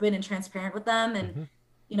you're open and transparent with them. And,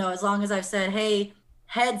 as long as I've said, hey,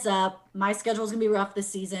 heads up, my schedule is going to be rough this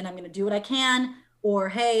season. I'm going to do what I can. Or,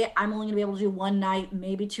 hey, I'm only going to be able to do one night,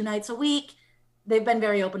 maybe 2 nights a week. They've been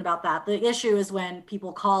very open about that. The issue is when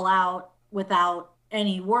people call out without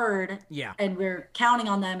any word, and we're counting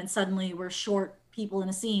on them, and suddenly we're short people in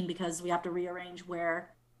a scene because we have to rearrange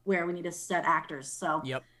where we need to set actors. So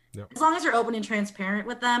as long as you're open and transparent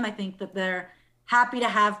with them, I think that they're happy to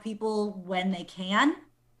have people when they can.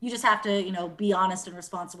 You just have to, be honest and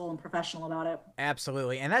responsible and professional about it.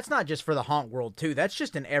 Absolutely. And that's not just for the haunt world too. That's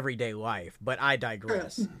just in everyday life, but I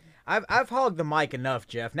digress. I've hogged the mic enough,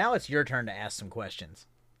 Jeff. Now it's your turn to ask some questions.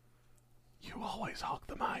 You always hog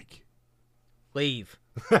the mic. Leave.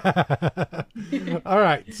 All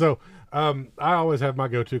right. So I always have my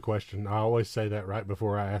go-to question. I always say that right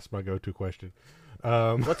before I ask my go-to question.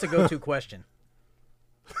 What's a go-to question?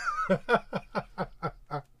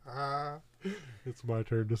 It's my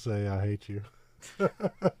turn to say I hate you.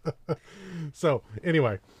 So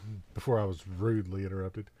anyway, before I was rudely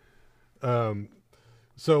interrupted.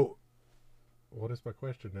 So what is my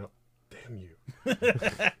question now? Damn you.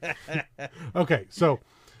 Okay. So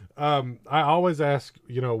I always ask,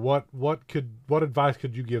 what advice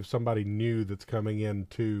could you give somebody new that's coming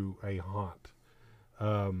into a haunt?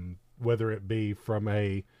 Whether it be from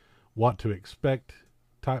a what to expect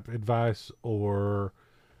type advice, or,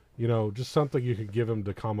 just something you could give them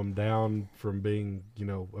to calm them down from being,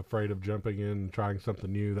 afraid of jumping in and trying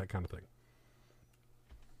something new, that kind of thing.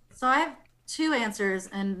 So I have 2 answers,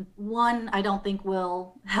 and one I don't think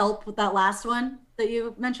will help with that last one that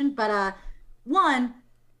you mentioned, but one,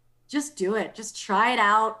 just do it. Just try it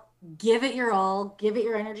out. Give it your all. Give it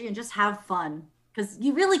your energy, and just have fun. Because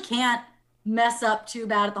you really can't mess up too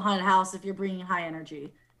bad at the haunted house if you're bringing high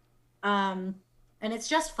energy. And it's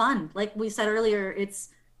just fun. Like we said earlier, it's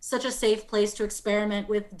such a safe place to experiment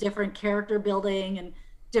with different character building and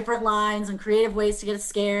different lines and creative ways to get a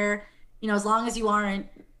scare. As long as you aren't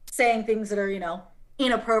saying things that are,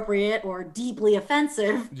 inappropriate or deeply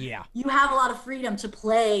offensive. Yeah. You have a lot of freedom to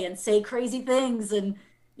play and say crazy things, and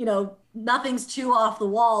nothing's too off the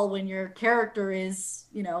wall when your character is,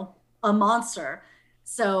 a monster.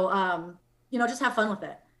 So, just have fun with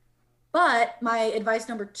it. But my advice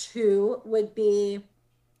number 2 would be,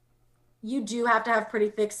 you do have to have pretty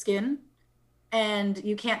thick skin, and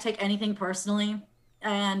you can't take anything personally.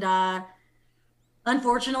 And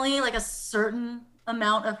unfortunately, like, a certain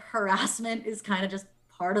amount of harassment is kind of just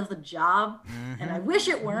part of the job. And I wish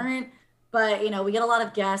it weren't, but, we get a lot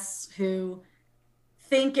of guests who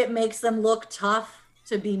think it makes them look tough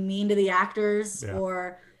to be mean to the actors,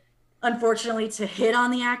 or unfortunately to hit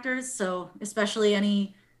on the actors. So especially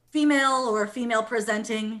any female or female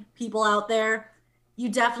presenting people out there, you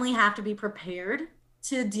definitely have to be prepared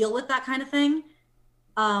to deal with that kind of thing.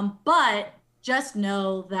 But just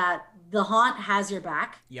know that the haunt has your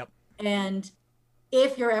back. Yep. And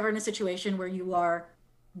if you're ever in a situation where you are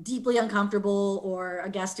deeply uncomfortable, or a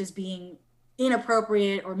guest is being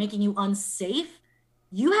inappropriate or making you unsafe,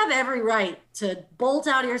 you have every right to bolt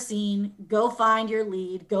out of your scene, go find your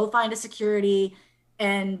lead, go find a security,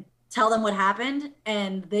 and tell them what happened,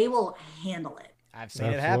 and they will handle it. I've seen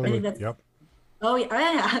it happen. Yep. Oh,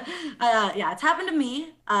 yeah. Yeah, it's happened to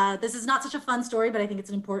me. This is not such a fun story, but I think it's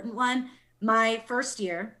an important one. My first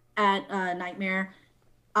year at Nightmare,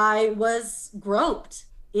 I was groped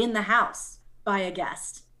in the house by a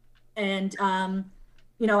guest. And,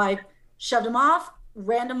 I shoved him off,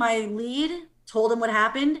 ran to my lead, told him what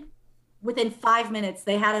happened. Within 5 minutes,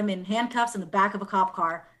 they had him in handcuffs in the back of a cop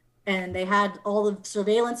car, and they had all the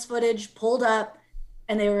surveillance footage pulled up,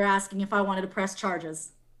 and they were asking if I wanted to press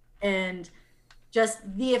charges. And just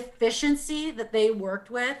the efficiency that they worked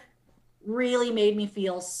with really made me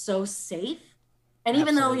feel so safe. And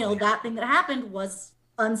even though, that thing that happened was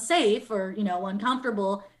unsafe or,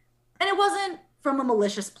 uncomfortable, and it wasn't from a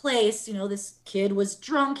malicious place, this kid was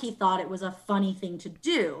drunk. He thought it was a funny thing to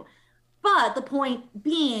do. But the point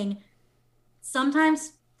being,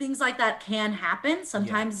 sometimes things like that can happen.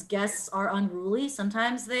 Sometimes guests are unruly.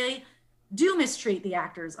 Sometimes they do mistreat the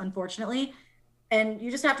actors, unfortunately. And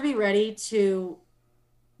you just have to be ready to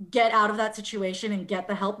get out of that situation and get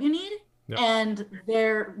the help you need. Yep. And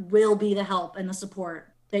there will be the help and the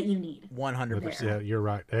support that you need. 100%. Yeah, you're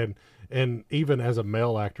right. And even as a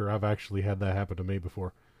male actor, I've actually had that happen to me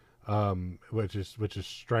before, which is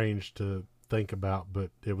strange to think about. But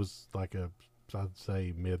it was like I'd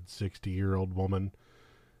say mid 60-year-old woman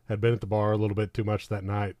had been at the bar a little bit too much that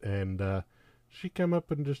night, and she came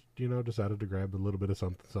up and just decided to grab a little bit of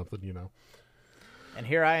something. And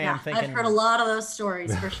here I am thinking. I've heard a lot of those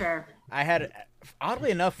stories for sure. I had, oddly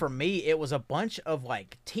enough for me, it was a bunch of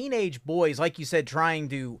like teenage boys, like you said, trying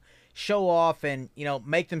to show off and,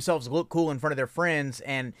 make themselves look cool in front of their friends.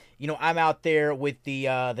 And, I'm out there with the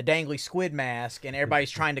dangly squid mask and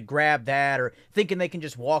everybody's trying to grab that or thinking they can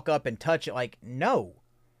just walk up and touch it. Like, no,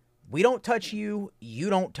 we don't touch you. You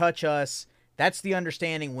don't touch us. That's the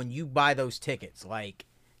understanding when you buy those tickets. Like,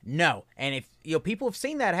 no. And if, people have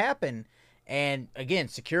seen that happen. And again,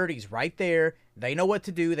 security's right there. They know what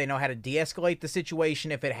to do. They know how to de-escalate the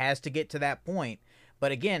situation if it has to get to that point.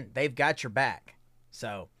 But again, they've got your back.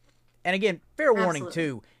 So, and again, fair warning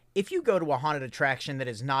too. If you go to a haunted attraction that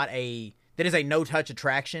is a no-touch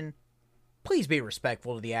attraction, please be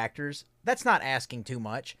respectful to the actors. That's not asking too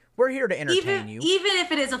much. We're here to entertain you. Even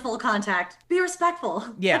if it is a full contact, be respectful.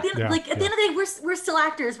 Yeah. At the end of the day, we're still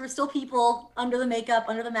actors. We're still people under the makeup,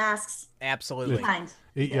 under the masks. Absolutely.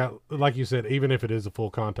 Yeah, like you said, even if it is a full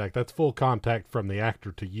contact, that's full contact from the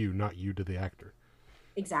actor to you, not you to the actor.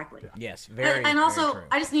 Exactly. Yeah. Yes, very. And also, very true.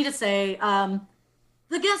 I just need to say,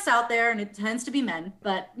 the guests out there, and it tends to be men,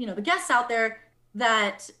 but the guests out there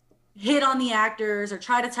that hit on the actors or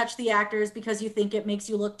try to touch the actors because you think it makes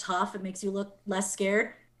you look tough, it makes you look less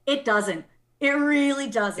scared. It doesn't. It really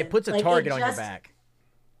doesn't. It puts a target on your back.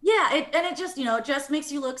 Yeah, it just it just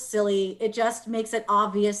makes you look silly. It just makes it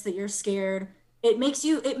obvious that you're scared. It makes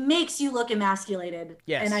you look emasculated.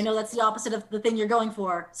 Yes. And I know that's the opposite of the thing you're going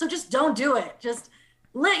for. So just don't do it. Just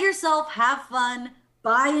let yourself have fun,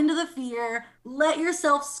 buy into the fear, let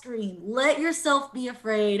yourself scream, let yourself be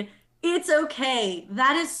afraid. It's okay.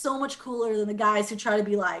 That is so much cooler than the guys who try to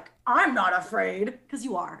be like, I'm not afraid, because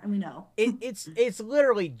you are, and we know. It's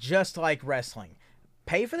literally just like wrestling.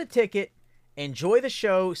 Pay for the ticket, enjoy the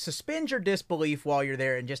show, suspend your disbelief while you're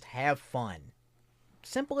there, and just have fun.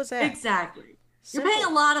 Simple as that. Exactly. Simple. You're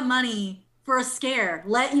paying a lot of money for a scare.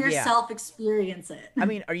 Let yourself experience it. I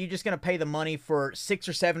mean, are you just going to pay the money for 6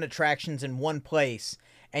 or 7 attractions in one place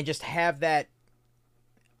and just have that,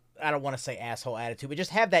 I don't want to say asshole attitude, but just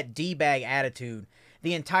have that D-bag attitude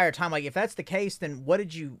the entire time? Like, if that's the case, then what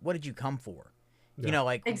did you come for?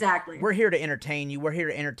 Yeah. Exactly. We're here to entertain you. We're here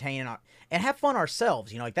to entertain and have fun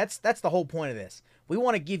ourselves. That's the whole point of this. We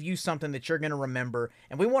want to give you something that you're going to remember,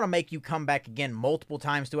 and we want to make you come back again multiple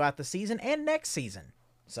times throughout the season and next season.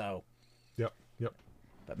 So, yep.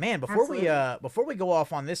 But man, before we go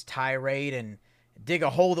off on this tirade and dig a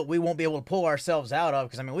hole that we won't be able to pull ourselves out of,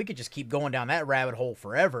 because we could just keep going down that rabbit hole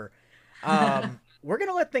forever. We're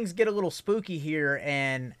gonna let things get a little spooky here,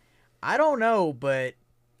 and I don't know, but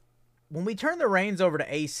when we turn the reins over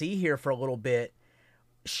to AC here for a little bit,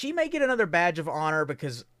 she may get another badge of honor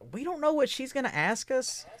because we don't know what she's gonna ask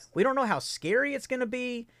us. We don't know how scary it's gonna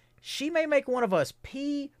be. She may make one of us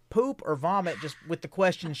pee, poop, or vomit just with the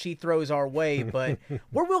questions she throws our way, but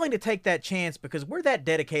we're willing to take that chance because we're that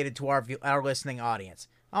dedicated to our listening audience.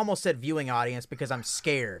 I almost said viewing audience because I'm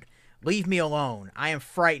scared. Leave me alone. I am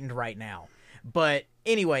frightened right now. But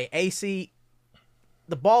anyway, AC,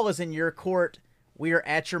 the ball is in your court. We are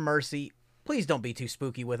at your mercy. Please don't be too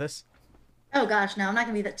spooky with us. Oh gosh, no, I'm not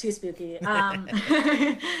gonna be too spooky.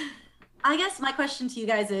 I guess my question to you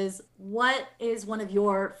guys is, what is one of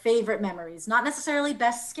your favorite memories? Not necessarily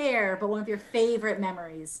best scare, but one of your favorite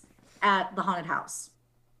memories at the haunted house,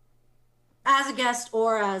 as a guest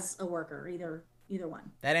or as a worker, either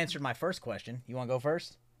one. That answered my first question. You want to go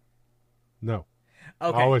first? No.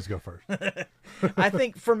 Okay. I always go first. I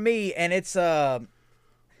think for me, and it's I'm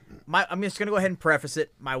just gonna go ahead and preface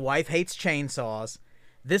it. My wife hates chainsaws.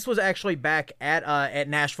 This was actually back at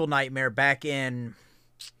Nashville Nightmare back in,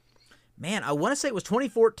 man, I want to say it was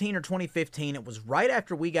 2014 or 2015. It was right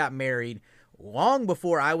after we got married, long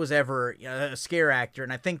before I was ever a scare actor,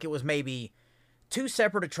 and I think it was maybe 2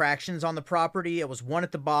 separate attractions on the property. It was one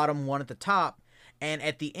at the bottom, one at the top. And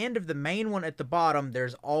at the end of the main one at the bottom,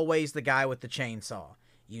 there's always the guy with the chainsaw.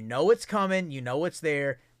 You know it's coming. You know it's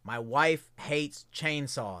there. My wife hates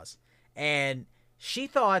chainsaws. And she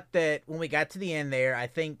thought that when we got to the end there, I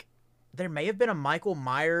think there may have been a Michael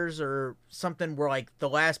Myers or something where like the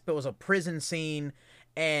last bit was a prison scene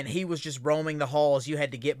and he was just roaming the halls. You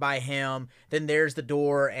had to get by him. Then there's the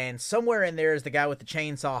door, and somewhere in there is the guy with the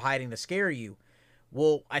chainsaw hiding to scare you.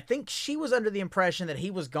 Well, I think she was under the impression that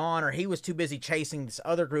he was gone or he was too busy chasing this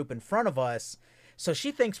other group in front of us. So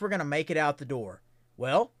she thinks we're going to make it out the door.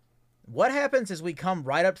 Well, what happens is we come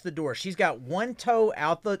right up to the door. She's got one toe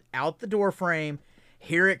out the door frame.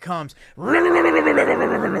 Here it comes.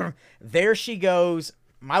 There she goes.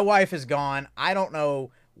 My wife is gone. I don't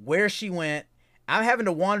know where she went. I'm having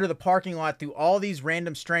to wander the parking lot through all these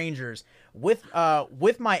random strangers with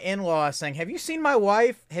my in-laws saying, "Have you seen my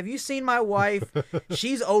wife? Have you seen my wife?"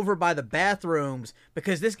 She's over by the bathrooms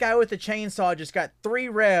because this guy with the chainsaw just got 3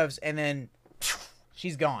 revs and then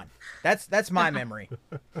she's gone. That's my memory.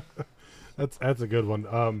 That's a good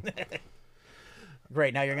one.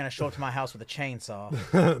 Great. Now you're gonna show up to my house with a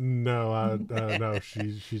chainsaw. No,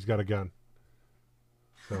 she's got a gun.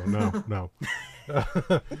 So no.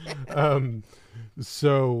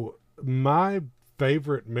 So my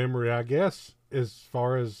favorite memory, I guess, as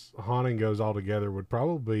far as haunting goes altogether, would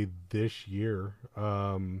probably be this year.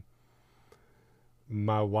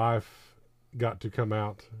 My wife got to come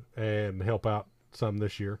out and help out some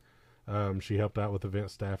this year. She helped out with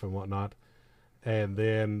event staff and whatnot. And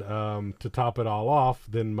then to top it all off,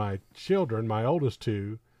 then my children, my oldest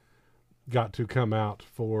 2, got to come out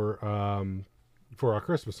for our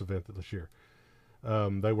Christmas event this year.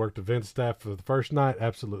 They worked event staff for the first night,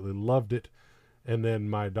 absolutely loved it. And then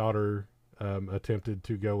my daughter attempted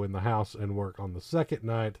to go in the house and work on the second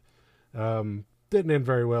night. Didn't end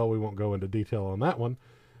very well. We won't go into detail on that one,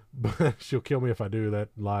 but she'll kill me if I do that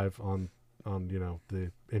live on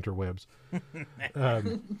the interwebs.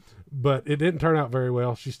 But it didn't turn out very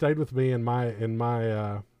well. She stayed with me in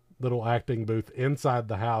my little acting booth inside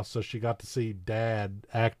the house, so she got to see Dad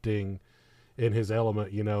acting in his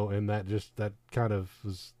element, and that kind of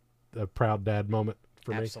was a proud dad moment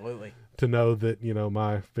for me. Absolutely. To know that,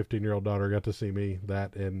 my 15-year-old daughter got to see me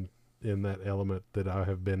that in that element that I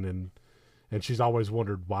have been in. And she's always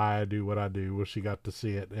wondered why I do what I do. Well, she got to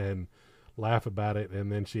see it and laugh about it,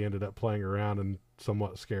 and then she ended up playing around and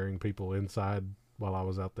somewhat scaring people inside while I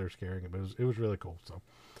was out there scaring them. It was really cool. So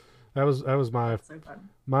that was my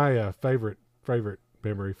favorite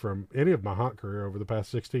memory from any of my haunt career over the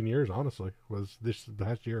past 16 years, honestly, was this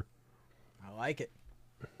past year. I like it.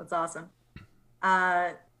 That's awesome.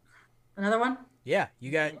 Another one? Yeah,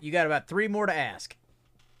 you got about 3 more to ask.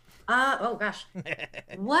 Oh gosh.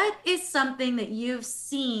 What is something that you've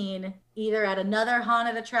seen either at another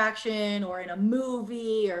haunted attraction or in a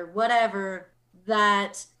movie or whatever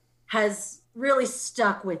that has really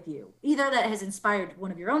stuck with you? Either that has inspired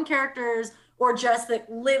one of your own characters or just that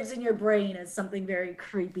lives in your brain as something very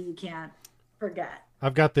creepy you can't forget.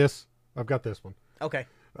 I've got this one. Okay.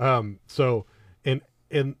 So in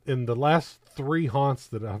the last 2 haunts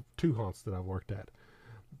that I've worked at,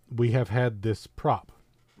 we have had this prop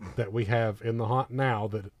that we have in the haunt now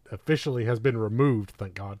that officially has been removed,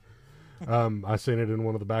 thank God. I seen it in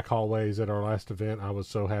one of the back hallways at our last event. I was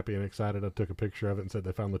so happy and excited. I took a picture of it and said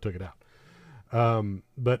they finally took it out.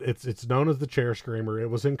 But it's known as the chair screamer. It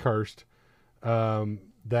was in Cursed.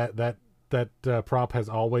 That prop has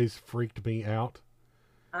always freaked me out.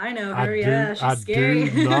 I know, she's scary.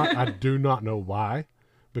 I do not know why,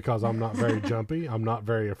 because I'm not very jumpy. I'm not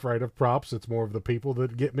very afraid of props. It's more of the people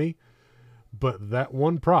that get me. But that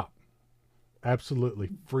one prop absolutely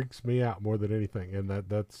freaks me out more than anything, and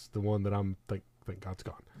that's the one that I'm think God's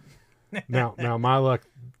gone. Now my luck,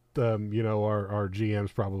 our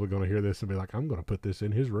GM's probably going to hear this and be like, I'm going to put this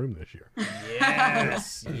in his room this year.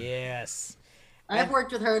 Yes. I've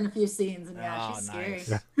worked with her in a few scenes, and she's scary. Nice.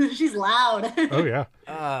 Yeah. She's loud. Oh yeah.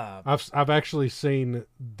 I've actually seen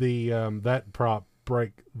the that prop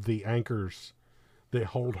break the anchors that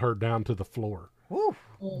hold her down to the floor. Woo.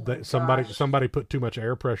 Somebody put too much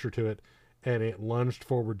air pressure to it, and it lunged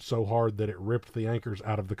forward so hard that it ripped the anchors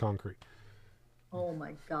out of the concrete. Oh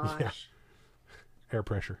my gosh. Yeah. Air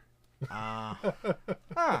pressure.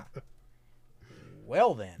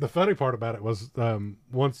 Well then. The funny part about it was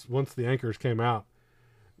once the anchors came out,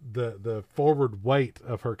 the forward weight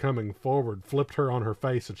of her coming forward flipped her on her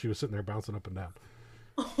face, and she was sitting there bouncing up and down.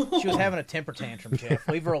 She was having a temper tantrum, Jeff.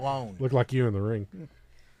 Leave her alone. Looked like you in the ring.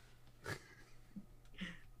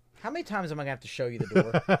 How many times am I going to have to show you the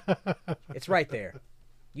door? It's right there.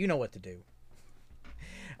 You know what to do.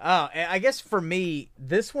 I guess for me,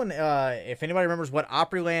 this one, if anybody remembers what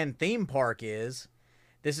Opryland theme park is,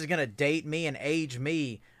 this is going to date me and age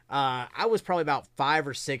me. I was probably about 5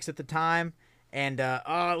 or 6 at the time, And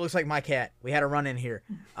it looks like my cat. We had a run in here.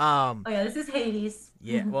 Oh yeah, this is Hades.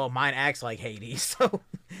 Yeah, well, mine acts like Hades, so.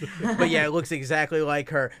 But yeah, it looks exactly like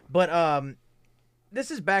her. But this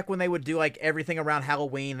is back when they would do like everything around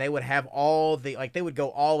Halloween. They would have all the they would go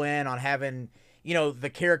all in on having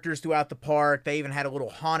the characters throughout the park. They even had a little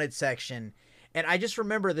haunted section, and I just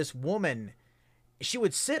remember this woman. She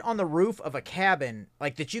would sit on the roof of a cabin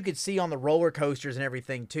like that you could see on the roller coasters and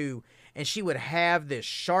everything too, and she would have this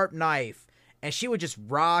sharp knife, and she would just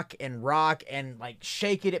rock and like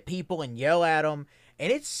shake it at people and yell at them,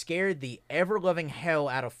 and it scared the ever-loving hell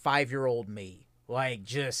out of 5-year-old me. Like,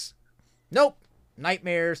 just nope,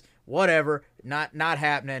 nightmares, whatever, not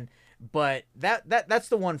happening. But that's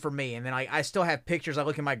the one for me. And then I still have pictures. I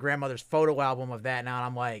look at my grandmother's photo album of that now, and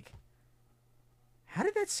I'm like, how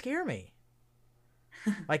did that scare me?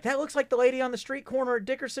 Like, that looks like the lady on the street corner at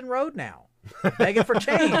Dickerson Road now, begging for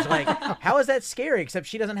change. Like, how is that scary? Except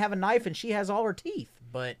she doesn't have a knife and she has all her teeth.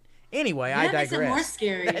 But anyway, I digress. That makes it more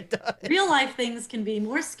scary. Real life things can be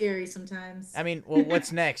more scary sometimes. I mean, well,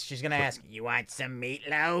 what's next? She's gonna ask, "You want some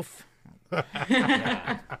meatloaf?"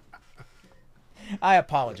 I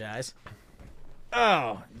apologize.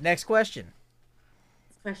 Oh, next question.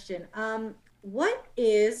 What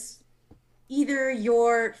is either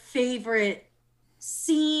your favorite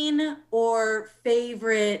scene or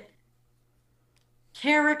favorite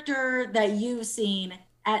character that you've seen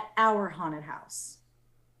at our haunted house?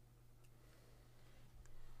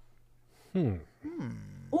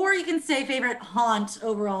 Or you can say favorite haunt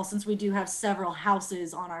overall, since we do have several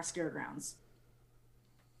houses on our scare grounds.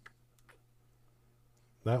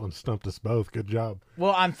 That one stumped us both. Good job.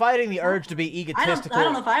 Well, I'm fighting the urge to be egotistical. I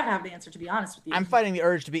don't know if I have the answer, to be honest with you. I'm fighting the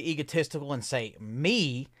urge to be egotistical and say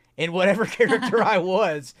me in whatever character I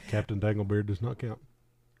was. Captain Danglebeard does not count.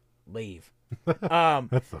 Leave.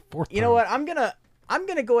 That's the fourth time. You know what? I'm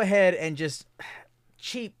gonna go ahead and just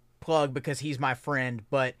cheap plug because he's my friend,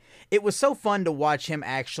 but it was so fun to watch him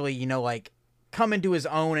actually, like come into his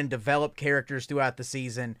own and develop characters throughout the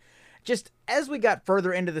season. Just as we got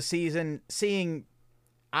further into the season,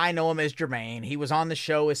 I know him as Jermaine. He was on the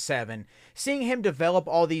show as Seven. Seeing him develop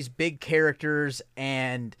all these big characters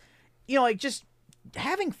and, just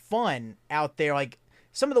having fun out there. Like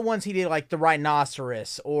some of the ones he did, like the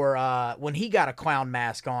rhinoceros or when he got a clown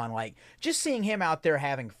mask on, like just seeing him out there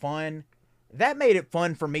having fun, that made it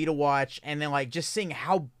fun for me to watch. And then like just seeing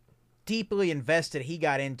how deeply invested he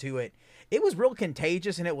got into it. It was real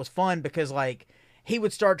contagious and it was fun because like, he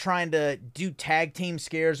would start trying to do tag team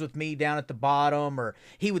scares with me down at the bottom, or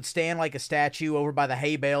he would stand like a statue over by the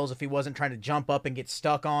hay bales if he wasn't trying to jump up and get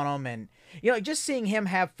stuck on them. And, just seeing him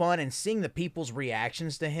have fun and seeing the people's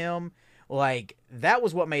reactions to him, like, that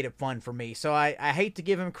was what made it fun for me. So I hate to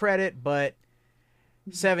give him credit, but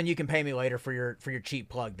Seven, you can pay me later for your cheap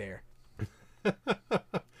plug there.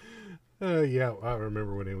 Yeah, I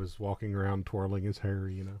remember when he was walking around twirling his hair,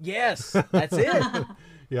 Yes, that's it.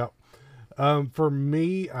 Yeah. For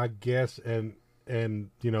me, I guess, and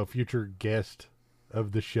future guest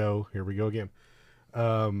of the show, here we go again.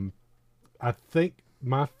 I think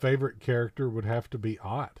my favorite character would have to be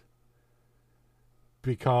Ott,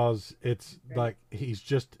 because it's like he's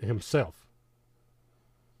just himself.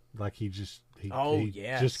 Like he just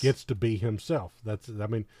gets to be himself.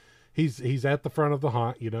 He's at the front of the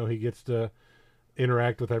haunt. He gets to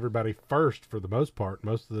interact with everybody first for the most part.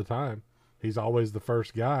 Most of the time, he's always the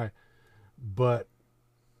first guy. But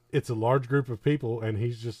it's a large group of people, and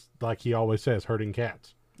he's just, like he always says, herding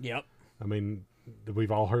cats. Yep. I mean, we've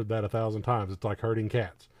all heard that 1,000 times. It's like herding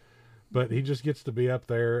cats. But he just gets to be up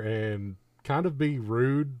there and kind of be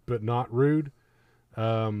rude, but not rude.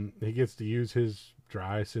 He gets to use his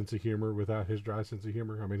dry sense of humor without his dry sense of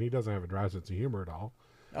humor. I mean, he doesn't have a dry sense of humor at all.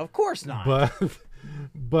 Of course not.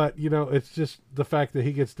 But it's just the fact that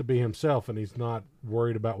he gets to be himself, and he's not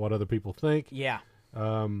worried about what other people think. Yeah.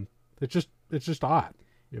 It's just odd,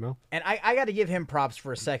 And I got to give him props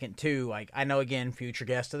for a second too. Like, I know, again, future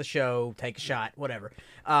guest of the show, take a shot, whatever.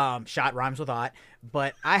 Shot rhymes with odd,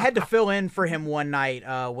 but I had to fill in for him one night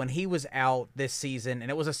when he was out this season, and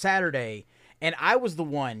it was a Saturday, and I was the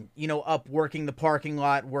one, up working the parking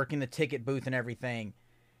lot, working the ticket booth and everything.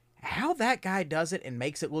 How that guy does it and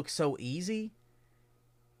makes it look so easy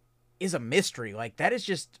is a mystery. Like, that is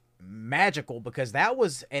just magical, because that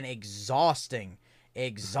was an exhausting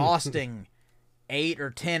 8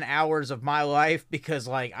 or 10 hours of my life, because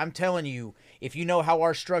like I'm telling you, if you know how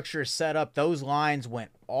our structure is set up, those lines went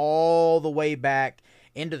all the way back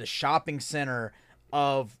into the shopping center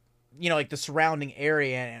of like the surrounding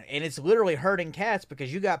area, and it's literally herding cats,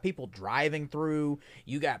 because you got people driving through,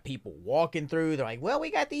 you got people walking through. They're like, well, we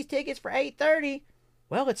got these tickets for 8:30.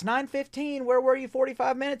 well, it's 9:15. Where were you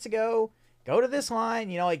 45 minutes ago? Go to this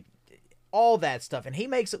line, like all that stuff. And he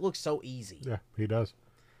makes it look so easy. Yeah, he does.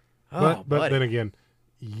 Oh, but then again,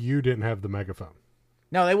 you didn't have the megaphone.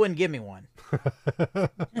 No, they wouldn't give me one.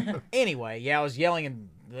 Anyway, yeah, I was yelling and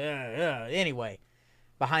anyway,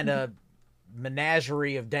 behind a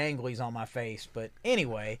menagerie of danglies on my face. But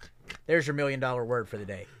anyway, there's your $1 million word for the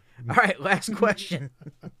day. All right, last question.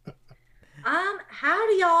 How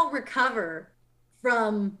do y'all recover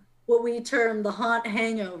from what we term the haunt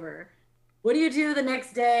hangover? What do you do the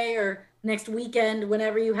next day or next weekend,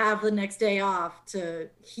 whenever you have the next day off, to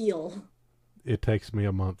heal? It takes me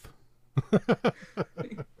a month.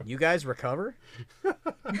 You guys recover?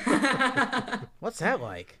 What's that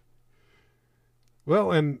like?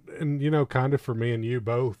 Well, and kind of for me and you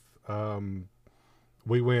both,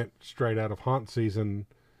 we went straight out of haunt season,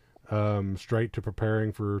 straight to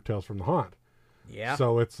preparing for Tales from the Haunt. Yeah.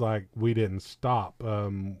 So it's like we didn't stop.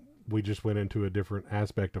 We just went into a different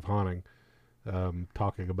aspect of haunting,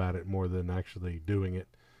 talking about it more than actually doing it.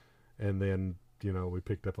 And then, we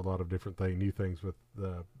picked up a lot of different new things with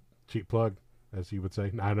the cheap plug, as you would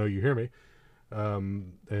say. I know you hear me.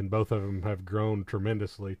 And both of them have grown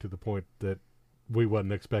tremendously to the point that we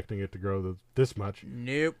wasn't expecting it to grow this much.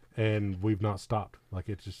 Nope. And we've not stopped. Like,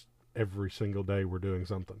 it's just every single day we're doing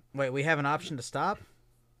something. Wait, we have an option to stop?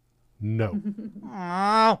 No.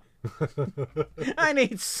 Oh, I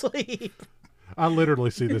need sleep. I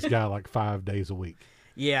literally see this guy like 5 days a week.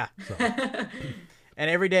 Yeah. So. And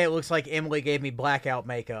every day it looks like Emily gave me blackout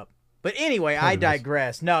makeup. But anyway, I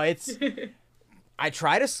digress. No, I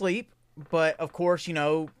try to sleep, but of course,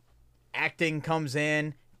 acting comes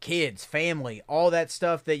in, kids, family, all that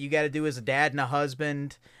stuff that you got to do as a dad and a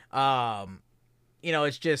husband.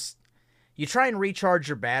 It's just, you try and recharge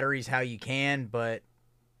your batteries how you can, but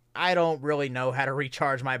I don't really know how to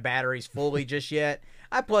recharge my batteries fully just yet.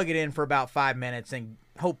 I plug it in for about 5 minutes and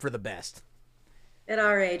hope for the best. At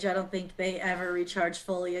our age, I don't think they ever recharge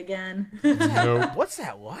fully again. Nope. What's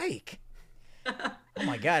that like? Oh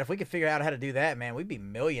my God, if we could figure out how to do that, man, we'd be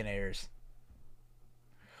millionaires.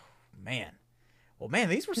 Man. Well, man,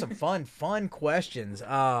 these were some fun questions.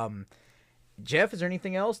 Jeff, is there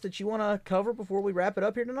anything else that you want to cover before we wrap it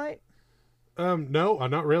up here tonight? No,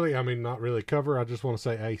 not really. I mean, not really cover. I just want to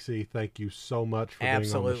say, AC, thank you so much for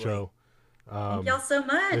being on the show. Thank y'all so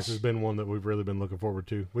much. This has been one that we've really been looking forward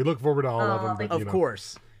to. We look forward to all of them. But, of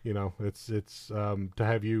course. It's to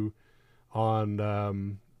have you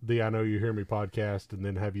on the I Know You Hear Me podcast and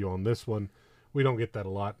then have you on this one. We don't get that a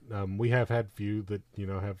lot. We have had few that,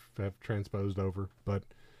 have transposed over, but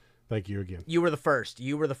thank you again. You were the first.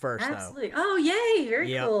 Absolutely. Though. Oh, yay.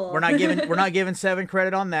 Very cool. We're not giving 7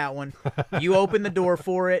 credit on that one. You opened the door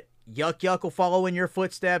for it. Yuck will follow in your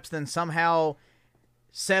footsteps. Then somehow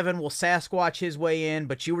 7 will Sasquatch his way in,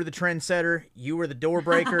 but you were the trendsetter. You were the door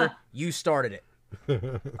breaker. You started it.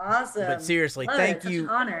 Awesome. But seriously, thank you. Such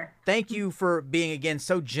an honor. Thank you for being, again,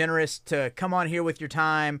 so generous to come on here with your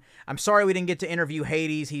time. I'm sorry we didn't get to interview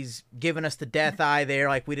Hades. He's given us the death eye there,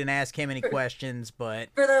 like we didn't ask him any questions. But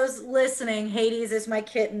for those listening, Hades is my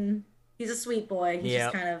kitten. He's a sweet boy. He's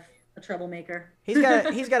just kind of a troublemaker. He's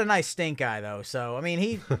got a nice stink eye though. So I mean,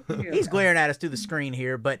 he's glaring at us through the screen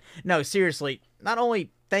here. But no, seriously, not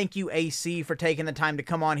only thank you, AC, for taking the time to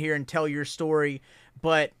come on here and tell your story,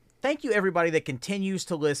 but thank you, everybody that continues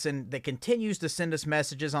to listen, that continues to send us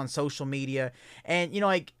messages on social media. And,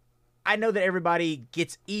 I know that everybody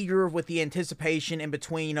gets eager with the anticipation in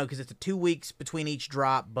between, because it's 2 weeks between each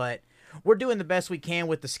drop, but we're doing the best we can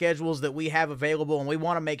with the schedules that we have available, and we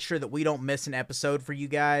want to make sure that we don't miss an episode for you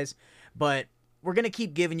guys. But we're going to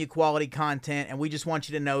keep giving you quality content, and we just want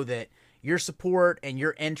you to know that your support and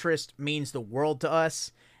your interest means the world to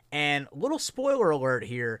us. And a little spoiler alert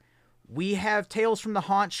here, we have Tales from the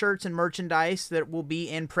Haunt shirts and merchandise that will be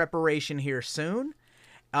in preparation here soon.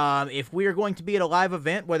 If we are going to be at a live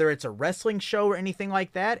event, whether it's a wrestling show or anything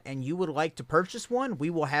like that, and you would like to purchase one, we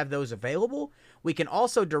will have those available. We can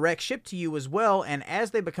also direct ship to you as well, and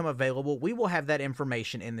as they become available, we will have that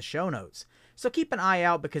information in the show notes. So keep an eye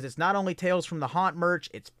out, because it's not only Tales from the Haunt merch,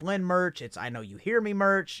 it's Blend merch, it's I Know You Hear Me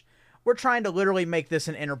merch. We're trying to literally make this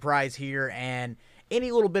an enterprise here, and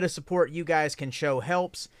any little bit of support you guys can show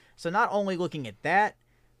helps. So not only looking at that,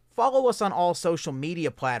 follow us on all social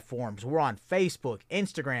media platforms. We're on Facebook,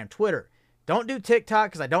 Instagram, Twitter. Don't do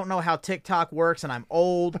TikTok, because I don't know how TikTok works and I'm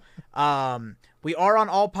old. We are on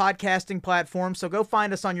all podcasting platforms, so go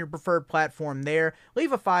find us on your preferred platform there.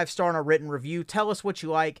 Leave a 5-star and a written review. Tell us what you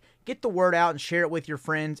like. Get the word out and share it with your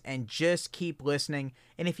friends, and just keep listening.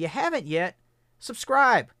 And if you haven't yet,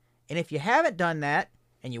 subscribe. And if you haven't done that,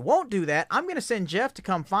 and you won't do that, I'm going to send Jeff to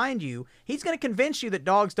come find you. He's going to convince you that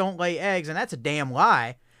dogs don't lay eggs, and that's a damn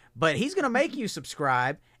lie. But he's going to make you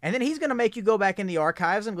subscribe, and then he's going to make you go back in the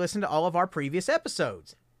archives and listen to all of our previous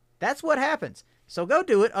episodes. That's what happens. So go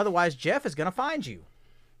do it, otherwise Jeff is going to find you.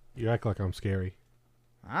 You act like I'm scary.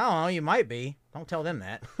 I don't know, you might be. Don't tell them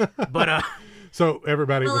that. But So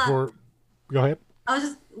everybody, before go ahead. I was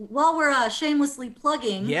just, while we're shamelessly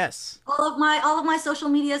plugging, yes, all of my social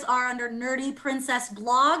medias are under Nerdy Princess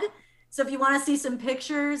Blog. So if you want to see some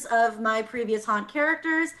pictures of my previous haunt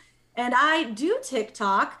characters, and I do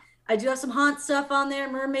TikTok, I do have some haunt stuff on there,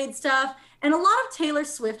 mermaid stuff, and a lot of Taylor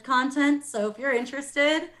Swift content. So if you're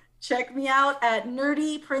interested, check me out at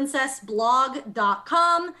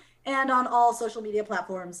nerdyprincessblog.com and on all social media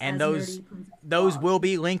platforms. And those will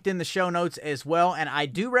be linked in the show notes as well. And I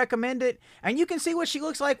do recommend it. And you can see what she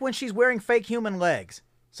looks like when she's wearing fake human legs.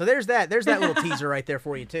 So there's that. There's that little teaser right there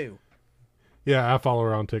for you too. Yeah, I follow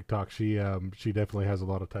her on TikTok. She definitely has a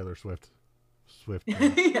lot of Taylor Swift.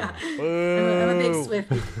 Yeah. I'm a big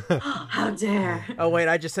Swiftie. How dare. Oh, wait,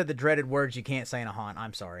 I just said the dreaded words you can't say in a haunt.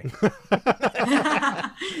 I'm sorry.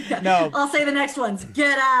 No. I'll say the next ones.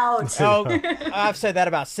 Get out. Oh, I've said that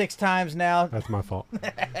about 6 times now. That's my fault.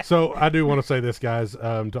 So I do want to say this, guys,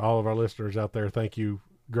 to all of our listeners out there. Thank you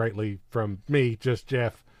greatly from me, just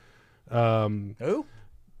Jeff. Who?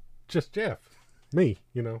 Just Jeff. Me,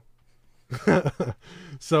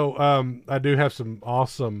 So I do have some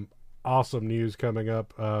awesome news coming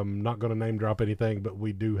up. Not going to name drop anything, but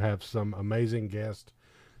we do have some amazing guests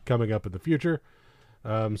coming up in the future.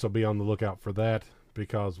 So be on the lookout for that,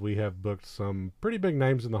 because we have booked some pretty big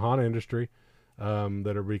names in the haunt industry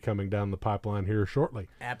that are be coming down the pipeline here shortly.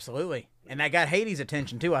 Absolutely. And that got Hades'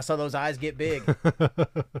 attention too. I saw those eyes get big.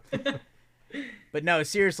 But no,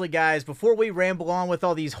 seriously, guys, before we ramble on with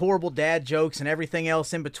all these horrible dad jokes and everything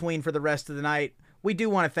else in between for the rest of the night, we do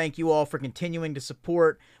want to thank you all for continuing to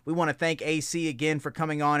support. We want to thank AC again for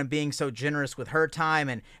coming on and being so generous with her time,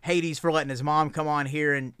 and Hades for letting his mom come on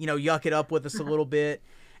here and, yuck it up with us a little bit.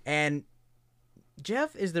 And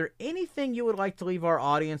Jeff, is there anything you would like to leave our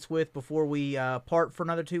audience with before we part for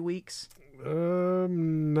another 2 weeks?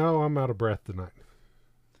 No, I'm out of breath tonight.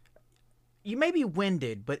 You may be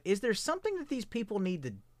winded, but is there something that these people need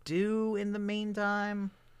to do in the meantime?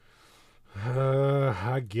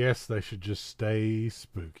 I guess they should just stay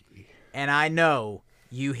spooky. And I know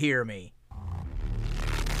you hear me.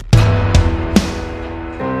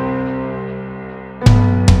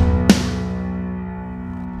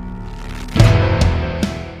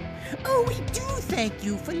 Oh, we do thank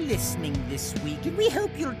you for listening this week, and we hope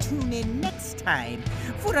you'll tune in next time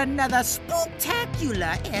for another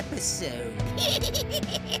spooktacular episode.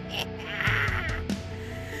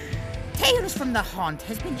 Tales from the Haunt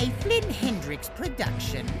has been a Flynn Hendricks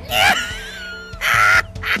production.